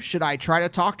sister? Should I try to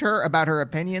talk to her about her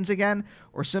opinions again,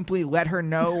 or simply let her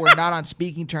know we're not on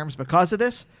speaking terms because of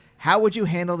this? How would you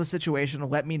handle the situation?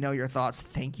 Let me know your thoughts.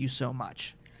 Thank you so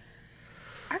much.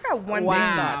 I got one big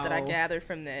thought that I gathered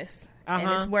from this, and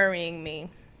it's worrying me.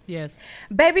 Yes.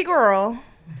 Baby girl,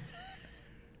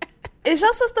 Is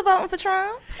your sister voting for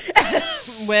Trump?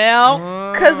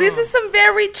 Well, because this is some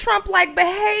very Trump-like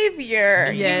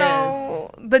behavior. Yes. You know,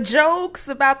 the jokes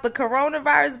about the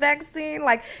coronavirus vaccine.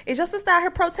 Like, is your sister out here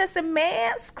protesting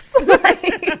masks?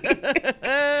 Like,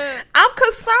 I'm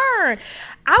concerned.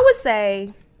 I would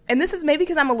say, and this is maybe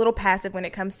because I'm a little passive when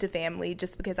it comes to family,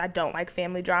 just because I don't like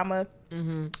family drama.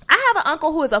 Mm-hmm. I have an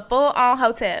uncle who is a full-on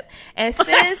hotep and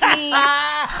sends me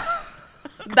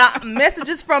the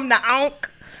messages from the unc.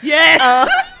 yes.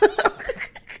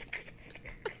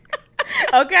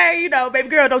 Okay, you know, baby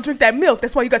girl, don't drink that milk.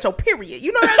 That's why you got your period.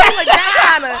 You know what I mean? Like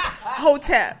that kind of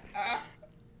hotep.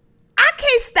 I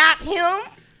can't stop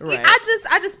him. Right.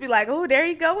 I just be like, oh, there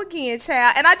you go again,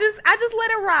 child. And I just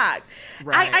let it rock.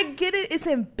 Right. I get it. It's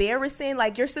embarrassing.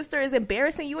 Like, your sister is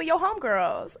embarrassing you and your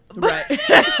homegirls. Right.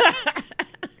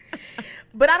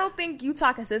 But I don't think you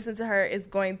talking sense into her is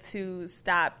going to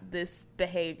stop this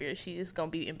behavior. She's just going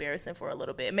to be embarrassing for a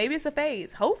little bit. Maybe it's a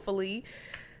phase. Hopefully.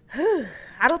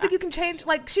 I don't think you can change.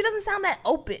 Like, she doesn't sound that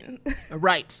open.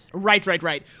 Right.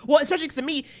 Well, especially because to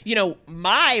me, you know,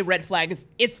 my red flag is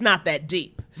it's not that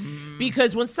deep.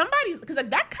 Because when somebody, because like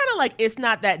that kind of like, it's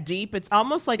not that deep. It's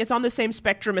almost like it's on the same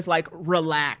spectrum as like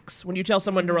relax. When you tell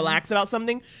someone to relax about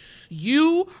something,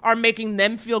 you are making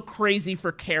them feel crazy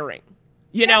for caring.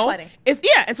 You know? And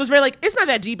so it's very like, it's not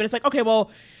that deep. And it's like, okay,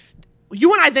 well,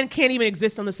 you and I then can't even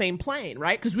exist on the same plane,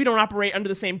 right? Because we don't operate under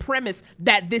the same premise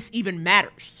that this even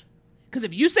matters. Because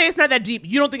if you say it's not that deep,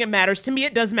 you don't think it matters. To me,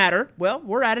 it does matter. Well,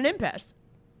 we're at an impasse.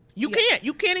 You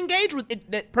can't engage with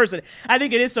that person. I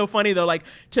think it is so funny, though, like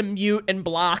to mute and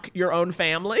block your own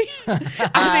family. I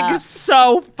think it's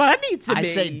so funny to me. I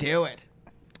say do it.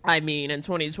 I mean, in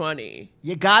 2020.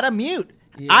 You gotta mute.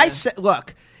 Yeah. I say,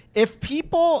 look, if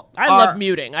people I love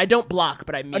muting. I don't block,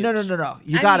 but I mute. No.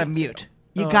 You gotta mute.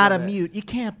 You gotta mute. You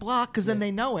can't block because then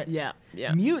they know it. Yeah.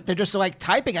 Mute. They're just like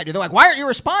typing at you. They're like, "Why aren't you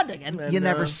responding?" And you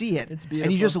never see it. It's beautiful.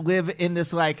 And you just live in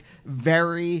this like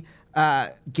very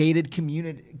gated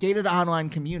community, gated online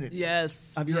community.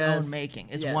 Yes. Of your own making.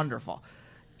 It's wonderful.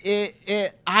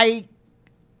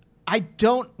 I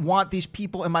don't want these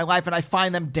people in my life, and I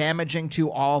find them damaging to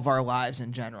all of our lives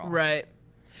in general. Right.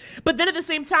 But then at the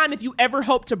same time, if you ever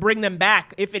hope to bring them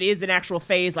back, if it is an actual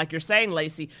phase, like you're saying,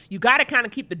 Lacey, you got to kind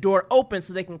of keep the door open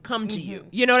so they can come to you.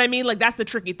 You know what I mean? Like, that's the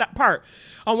tricky part.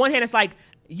 On one hand, it's like,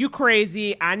 you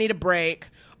crazy, I need a break.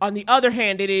 On the other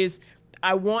hand, it is,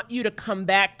 I want you to come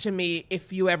back to me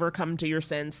if you ever come to your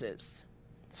senses.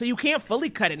 So you can't fully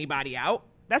cut anybody out.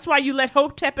 That's why you let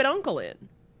Hotep and Uncle in.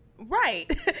 Right.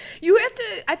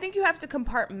 I think you have to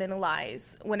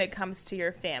compartmentalize when it comes to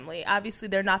your family. Obviously,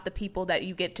 they're not the people that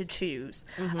you get to choose.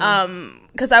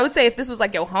 Because I would say if this was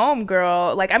like your home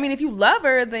girl, like, I mean, if you love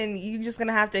her, then you're just going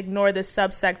to have to ignore this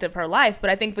subsect of her life. But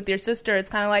I think with your sister,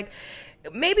 it's kind of like,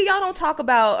 maybe y'all don't talk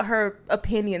about her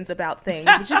opinions about things,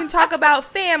 but you can talk about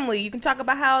family. You can talk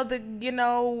about how I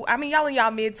mean, y'all in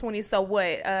y'all mid-20s, so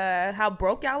what? How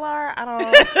broke y'all are? I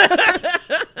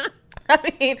don't I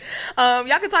mean,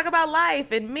 y'all can talk about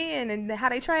life and men and how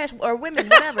they trash, or women,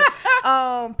 whatever.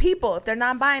 People, if they're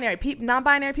non-binary,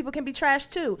 non-binary people can be trash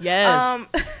too.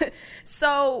 Yes.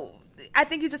 So I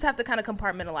think you just have to kind of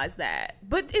compartmentalize that.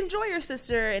 But enjoy your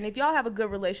sister, and if y'all have a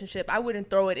good relationship, I wouldn't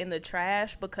throw it in the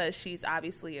trash because she's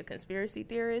obviously a conspiracy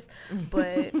theorist.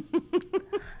 But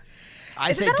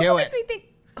I say that do also it. makes me think,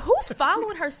 who's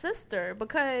following her sister?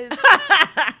 Because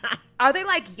are they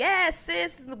like, yes,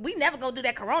 sis, we never gonna do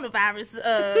that coronavirus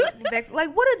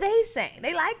like, what are they saying?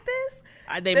 They like this?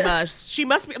 They must. She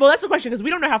must be. Well, that's the question, because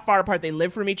we don't know how far apart they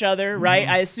live from each other, right?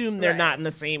 I assume they're not in the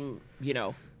same,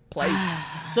 place.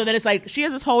 So then it's like she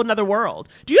has this whole another world.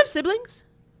 Do you have siblings?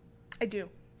 I do.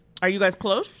 Are you guys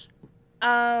close?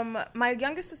 My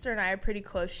youngest sister and I are pretty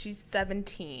close. She's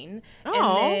 17. Oh.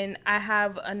 And then I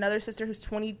have another sister who's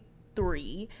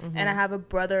 23, and I have a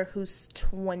brother who's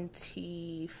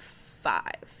 25.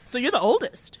 So you're the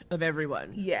oldest of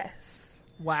everyone. Yes.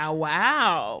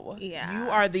 Wow. Yeah. You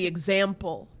are the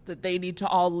example that they need to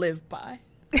all live by.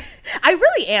 I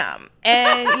really am.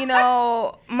 And,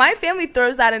 my family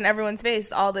throws that in everyone's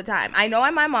face all the time. I know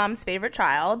I'm my mom's favorite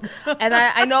child, and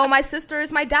I know my sister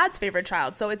is my dad's favorite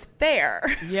child, so it's fair.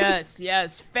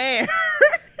 Yes, fair.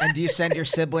 And do you send your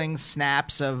siblings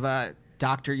snaps of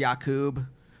Dr. Yaqub?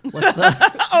 What's the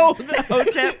the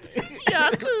Hotep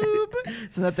Yaqub?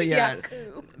 Isn't that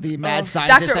the mad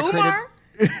scientist Dr. that Umar?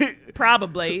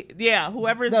 Probably. Yeah,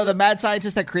 whoever's... No, the mad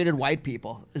scientist that created white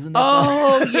people. Isn't that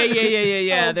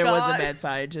yeah. Oh, there was a God. mad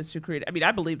scientist who created... I mean,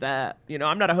 I believe that.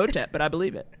 I'm not a Hotep, but I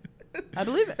believe it.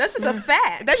 That's just a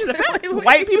fact. That's just a fact.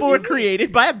 White people were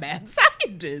created by a mad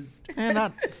scientist.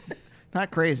 not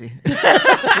crazy.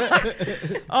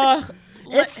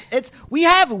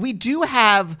 We do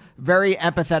have very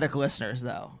empathetic listeners,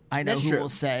 though. I know That's who true. will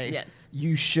say Yes.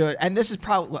 you should, and this is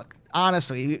probably, look,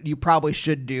 honestly, you probably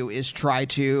should do is try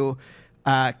to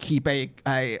keep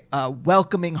a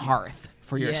welcoming hearth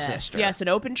for your sister. Yes, an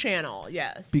open channel.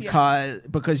 Yes.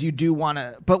 Because you do want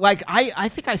to, but like I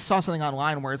think I saw something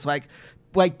online where it's like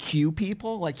Q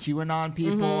people, like QAnon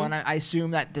people, and I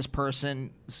assume that this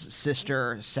person's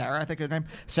sister, Sarah, I think her name,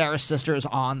 Sarah's sister is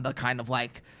on the kind of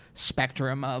like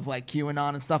spectrum of like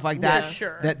QAnon and stuff like that. Yeah,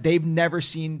 sure. That they've never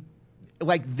seen.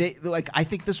 I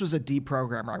think this was a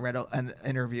deprogrammer I read an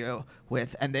interview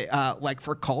with, and they like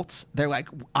for cults, they're like,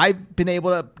 I've been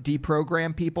able to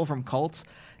deprogram people from cults.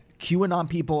 QAnon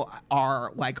people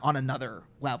are like on another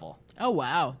level. Oh,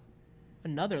 wow.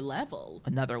 Another level.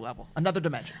 Another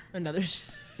dimension. Another.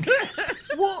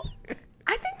 Well,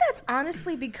 I think that's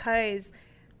honestly because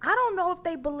I don't know if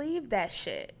they believe that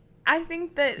shit. I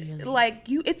think that like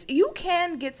you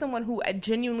can get someone who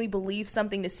genuinely believes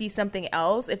something to see something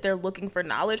else if they're looking for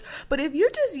knowledge. But if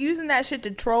you're just using that shit to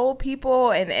troll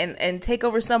people and take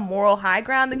over some moral high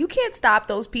ground, then you can't stop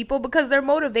those people because their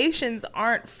motivations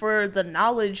aren't for the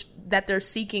knowledge that they're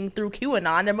seeking through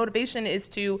QAnon. Their motivation is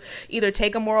to either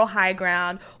take a moral high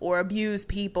ground or abuse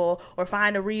people or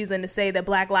find a reason to say that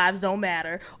Black lives don't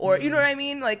matter or you know what I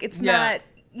mean? Like it's not.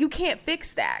 You can't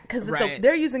fix that because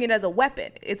they're using it as a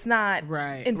weapon. It's not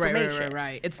information.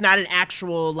 Right. It's not an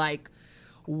actual like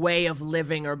way of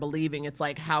living or believing. It's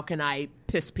like, how can I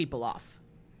piss people off?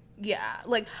 Yeah,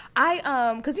 like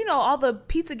because you know all the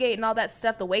Pizzagate and all that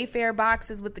stuff, the Wayfair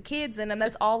boxes with the kids in them,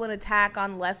 that's all an attack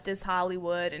on leftist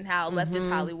Hollywood and how leftist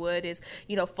Hollywood is,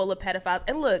 you know, full of pedophiles.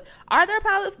 And look, are there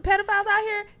pedophiles out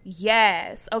here?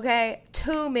 Yes, okay,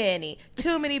 too many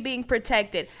being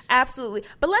protected, absolutely.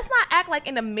 But let's not act like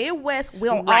in the Midwest we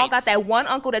don't all got that one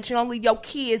uncle that you don't leave your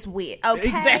kids with. Okay,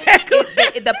 exactly.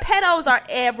 The pedos are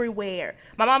everywhere.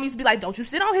 My mom used to be like, "Don't you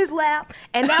sit on his lap,"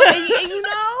 and now and you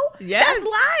know, that's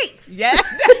life. Yes,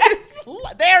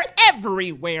 they're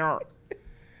everywhere.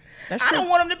 That's true. I don't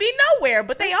want them to be nowhere,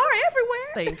 but they are everywhere.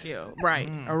 Thank you.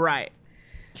 Right. All right.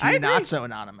 Q not so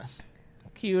anonymous.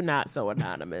 Q not so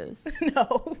anonymous.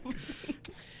 No.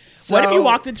 What if you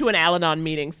walked into an Al-Anon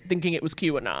meeting thinking it was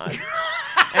QAnon,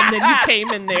 and then you came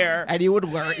in there and you would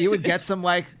learn, you would get some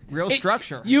like real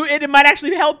structure. It might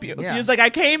actually help you. Yeah. You're just like, I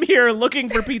came here looking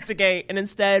for Pizzagate, and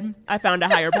instead I found a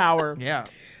higher power. Yeah.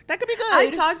 That could be good. I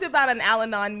talked about an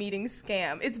Al-Anon meeting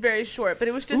scam. It's very short, but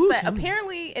it was just that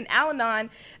apparently in Al-Anon,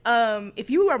 if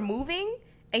you are moving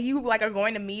and you like are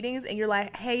going to meetings and you're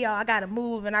like, hey y'all, I gotta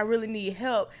move and I really need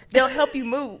help, they'll help you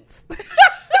move.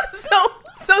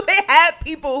 So they had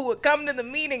people who would come to the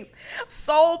meetings,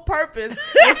 sole purpose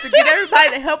was to get everybody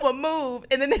to help them move,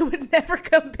 and then they would never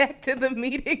come back to the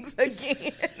meetings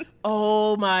again.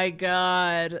 Oh my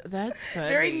God, that's funny.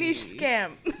 Very niche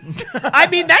scam. I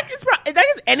mean, that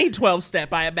is any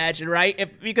 12-step, I imagine,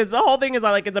 right? Because the whole thing is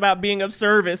like it's about being of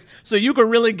service, so you could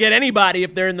really get anybody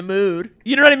if they're in the mood.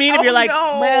 You know what I mean? If you're like,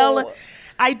 well,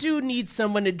 I do need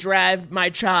someone to drive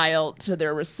my child to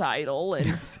their recital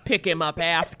and pick him up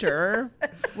after.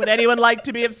 Would anyone like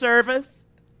to be of service?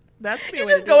 That's you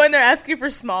just go in there asking for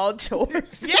small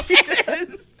chores.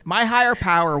 Yes. My higher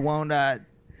power won't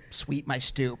sweep my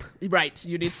stoop. Right.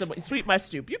 You need someone sweep my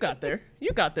stoop. You got there,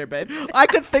 babe. I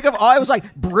could think of I was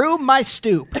like broom my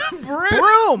stoop.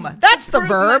 Broom. That's the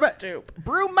verb.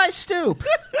 Broom my stoop.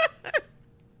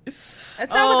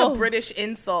 That sounds like a British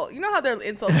insult. You know how their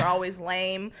insults are always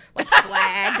lame? Like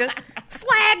slag.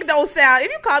 Slag don't sound.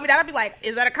 If you call me that, I'd be like,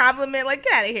 is that a compliment? Like,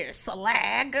 get out of here.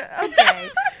 Slag. Okay.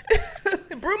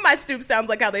 Broom my stoop sounds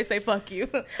like how they say fuck you.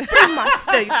 Broom my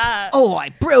stoop. Oh, I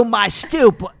broom my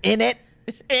stoop in it.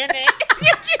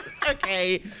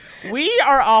 Okay. We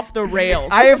are off the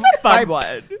rails. I have fun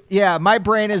one. Yeah, my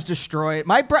brain is destroyed.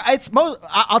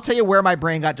 I'll tell you where my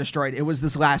brain got destroyed. It was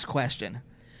this last question.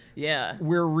 Yeah.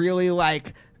 We're really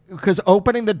like, because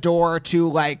opening the door to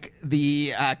like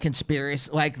the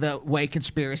conspiracy, like the way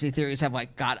conspiracy theories have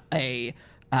like got a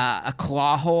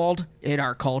claw hold in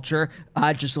our culture,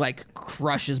 just like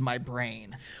crushes my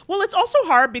brain. Well, it's also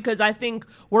hard because I think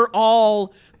we're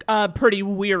all pretty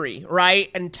weary, right?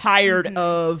 And tired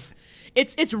of,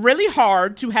 it's really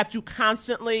hard to have to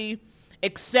constantly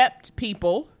accept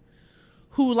people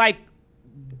who like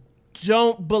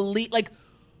don't believe, like,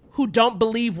 who don't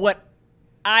believe what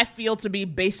I feel to be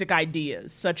basic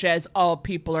ideas, such as all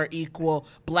people are equal,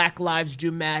 Black lives do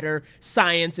matter,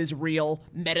 science is real,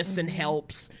 medicine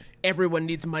helps, everyone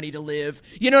needs money to live.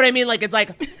 You know what I mean? Like, it's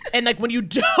like, and like when you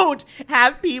don't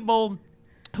have people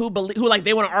who like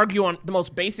they want to argue on the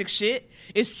most basic shit,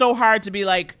 it's so hard to be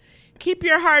like, keep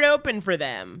your heart open for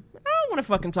them. Oh, want to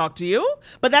fucking talk to you.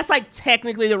 But that's like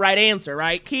technically the right answer,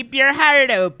 right? Keep your heart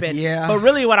open. Yeah. But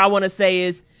really what I want to say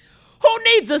is, who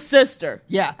needs a sister?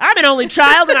 Yeah. I'm an only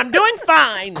child and I'm doing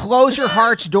fine. Close your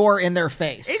heart's door in their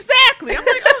face. Exactly. I'm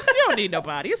like, oh, you don't need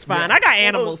nobody. It's fine. I got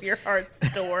animals. Close your heart's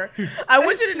door. I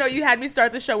want you to know you had me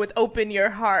start the show with open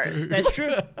your heart. That's true.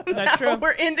 That's true.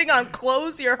 We're ending on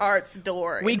close your heart's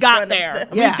door. We in got front of there. them.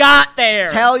 Yeah. We got there.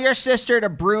 Tell your sister to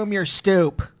broom your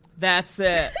stoop. That's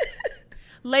it.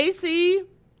 Lacey,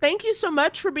 thank you so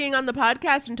much for being on the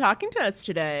podcast and talking to us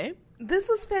today. This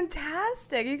was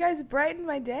fantastic. You guys brightened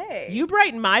my day. You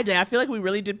brightened my day. I feel like we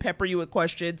really did pepper you with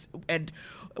questions, and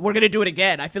we're going to do it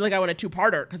again. I feel like I want a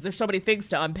two-parter because there's so many things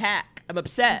to unpack. I'm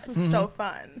obsessed. This was so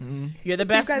fun. You're the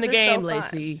best You in the guys are game, so fun.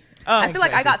 Lacey. I feel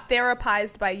like I got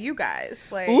therapized by you guys.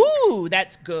 Like, Ooh,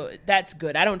 that's good. That's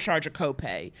good. I don't charge a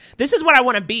copay. This is what I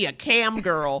want to be, a cam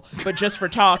girl, but just for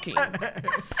talking.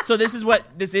 So this is what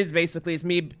this is basically, is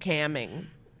me camming.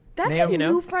 that's a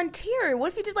new frontier. What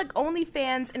if you did like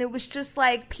OnlyFans and it was just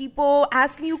like people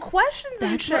asking you questions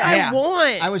and That's shit? what I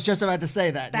want. I was just about to say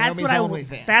that. That's Naomi's what I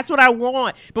OnlyFans. want. That's what I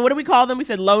want. But what do we call them? We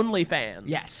said lonely fans.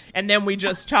 Yes. And then we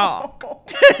just talk.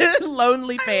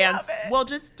 Lonely fans. love it. We'll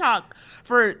just talk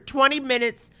for 20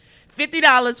 minutes,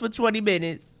 $50 for 20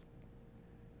 minutes.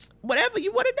 Whatever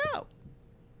you want to know.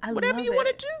 Whatever you want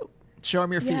to do. Show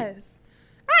them your feet. Yes.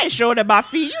 I ain't showing them my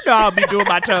feet. You know I'll be doing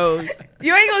my toes.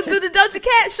 You ain't gonna do the Doja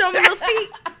Cat. Show me little feet.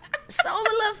 Show me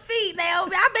little feet,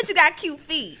 Naomi. I bet you got cute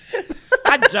feet.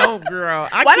 I don't, girl.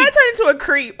 Why did I turn into a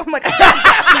creep? I'm like,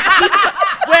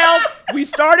 Well, we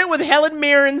started with Helen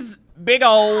Mirren's big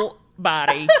old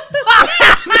body.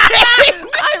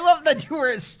 I love that you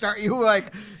were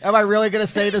like, am I really going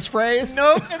to say this phrase?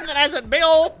 Nope. And then I said big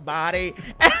old body.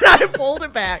 And I pulled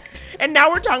it back. And now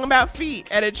we're talking about feet.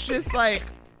 And it's just like,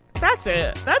 that's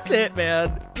it. That's it,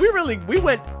 man. We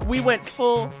went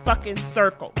full fucking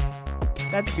circle.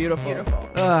 That's beautiful. Beautiful.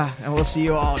 And we'll see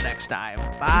you all next time.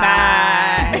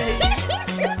 Bye.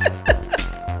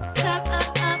 Cup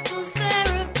of apples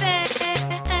therapy.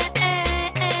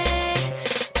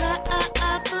 Cup of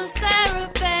apples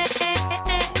therapy.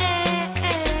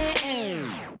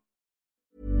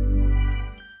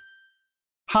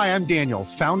 Hi, I'm Daniel,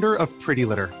 founder of Pretty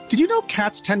Litter. Did you know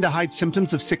cats tend to hide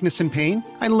symptoms of sickness and pain?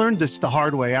 I learned this the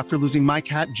hard way after losing my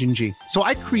cat, Gingy. So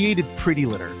I created Pretty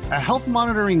Litter, a health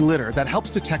monitoring litter that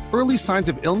helps detect early signs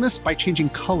of illness by changing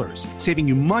colors, saving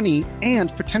you money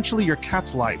and potentially your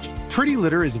cat's life. Pretty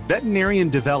Litter is veterinarian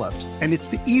developed, and it's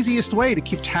the easiest way to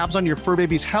keep tabs on your fur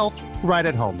baby's health right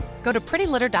at home. Go to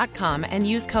prettylitter.com and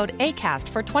use code ACAST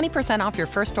for 20% off your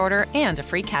first order and a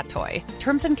free cat toy.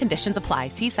 Terms and conditions apply.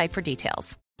 See site for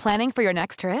details. Planning for your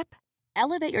next trip?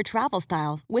 Elevate your travel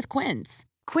style with Quince.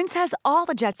 Quince has all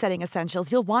the jet-setting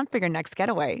essentials you'll want for your next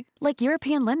getaway, like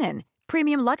European linen,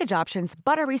 premium luggage options,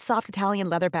 buttery soft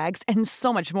Italian leather bags, and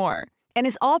so much more. And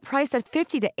is all priced at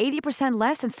 50 to 80%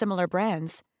 less than similar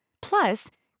brands.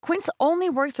 Plus, Quince only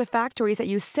works with factories that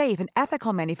use safe and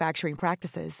ethical manufacturing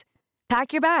practices.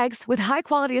 Pack your bags with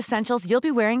high-quality essentials you'll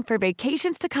be wearing for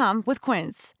vacations to come with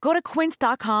Quince. Go to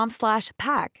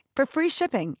quince.com/pack for free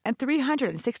shipping and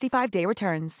 365-day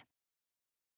returns.